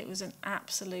said, it was an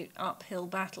absolute uphill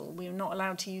battle. We were not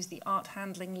allowed to use the art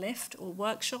handling lift or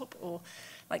workshop, or,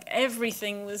 like,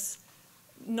 everything was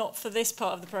not for this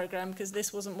part of the programme, because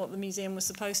this wasn't what the museum was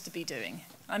supposed to be doing.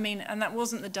 I mean, and that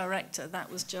wasn't the director,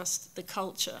 that was just the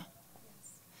culture.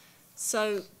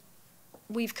 So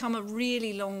we've come a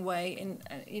really long way in,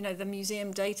 you know, the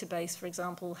museum database, for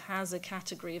example, has a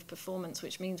category of performance,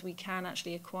 which means we can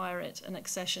actually acquire it and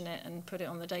accession it and put it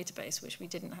on the database, which we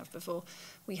didn't have before.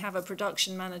 We have a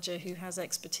production manager who has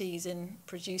expertise in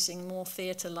producing more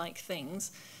theatre-like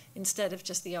things instead of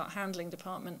just the art handling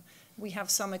department. We have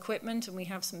some equipment and we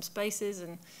have some spaces,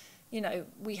 and, you know,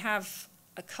 we have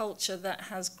a culture that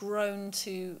has grown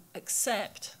to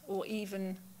accept or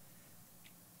even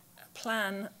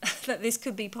plan that this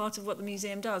could be part of what the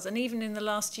museum does. And even in the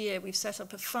last year, we've set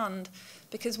up a fund,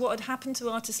 because what had happened to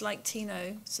artists like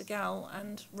Tino Segal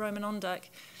and Roman Ondak,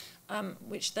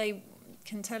 which they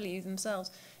can tell you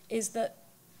themselves, is that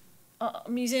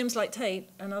museums like Tate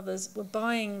and others were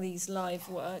buying these live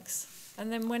works,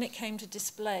 and then when it came to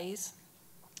displays,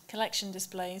 collection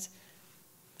displays,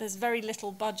 there's very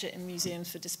little budget in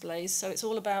museums for displays, so it's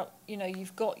all about, you know,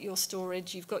 you've got your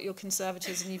storage, you've got your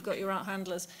conservators, and you've got your art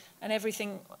handlers, and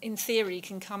everything, in theory,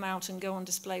 can come out and go on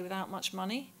display without much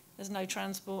money. There's no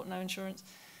transport, no insurance.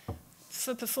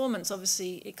 For performance,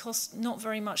 obviously, it costs not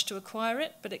very much to acquire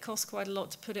it, but it costs quite a lot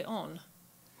to put it on.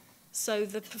 So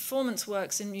the performance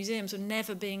works in museums are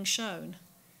never being shown,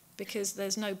 because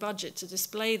there's no budget to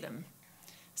display them.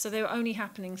 So they were only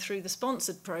happening through the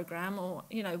sponsored program, or,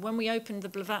 you know, when we opened the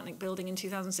Blavatnik building in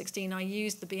 2016, I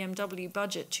used the BMW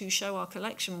budget to show our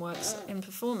collection works in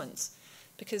performance,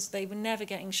 because they were never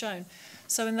getting shown.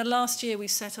 So in the last year, we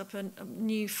set up a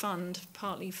new fund,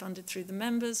 partly funded through the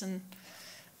members and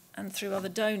through other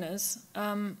donors,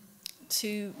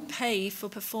 to pay for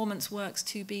performance works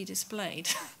to be displayed.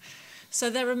 So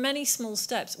there are many small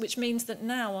steps, which means that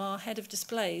now our head of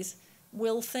displays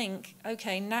will think,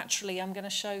 okay, naturally I'm going to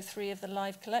show 3 of the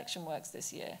live collection works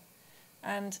this year.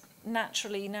 And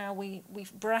naturally now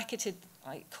we've bracketed,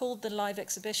 I called the live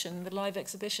exhibition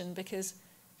because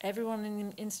everyone in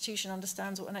the institution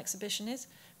understands what an exhibition is.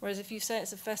 Whereas if you say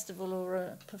it's a festival or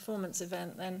a performance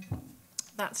event, then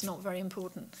that's not very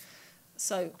important.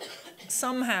 So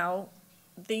somehow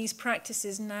these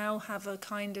practices now have a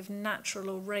kind of natural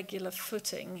or regular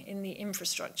footing in the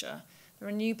infrastructure. There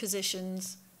are new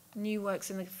positions, new works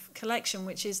in the collection,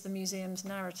 which is the museum's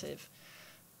narrative.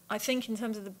 I think in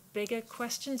terms of the bigger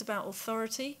questions about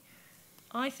authority,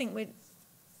 I think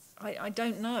I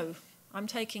don't know. I'm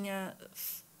taking a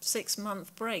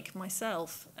 6-month break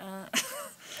myself.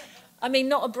 I mean,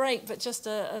 not a break, but just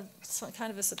a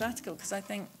kind of a sabbatical, because I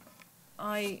think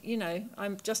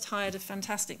I'm just hired a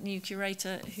fantastic new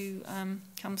curator who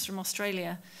comes from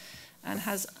Australia and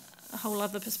has a whole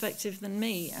other perspective than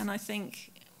me. And I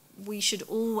think we should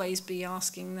always be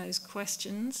asking those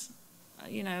questions,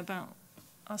 about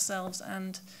ourselves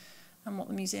and what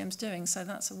the museum's doing. So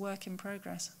that's a work in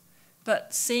progress.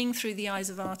 But seeing through the eyes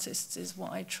of artists is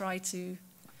what I try to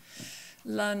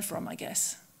learn from, I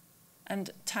guess.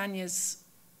 And Tania's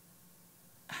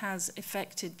has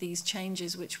effected these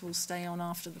changes which will stay on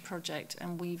after the project,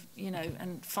 and we've,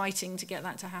 and fighting to get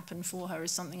that to happen for her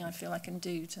is something I feel I can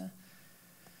do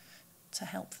to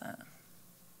help that.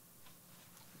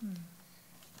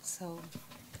 So,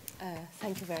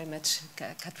 thank you very much,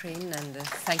 Catherine, and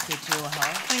thank you to you all.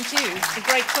 Thank you. The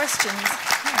great questions.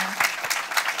 Yeah.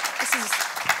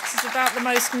 This is about the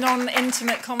most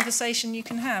non-intimate conversation you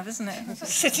can have, isn't it?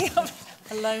 Sitting up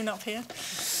alone up here.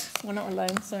 Well, not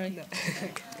alone, sorry. No.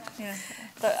 Yeah,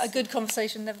 but a good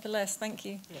conversation nevertheless. Thank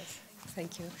you. Yes,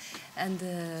 thank you. And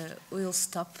we'll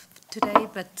stop today,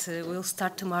 but we'll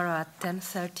start tomorrow at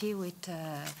 10:30 with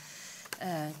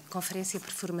Conferência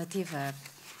performativa,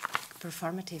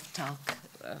 performative talk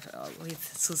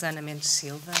with Susana Mendes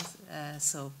Silva.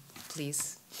 So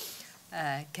please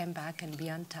come back and be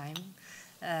on time.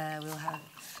 We'll have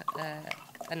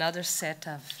another set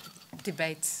of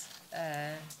debates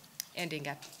ending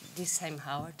at this same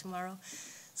hour tomorrow.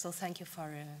 So thank you for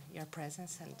your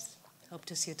presence and hope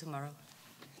to see you tomorrow.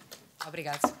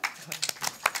 Obrigado.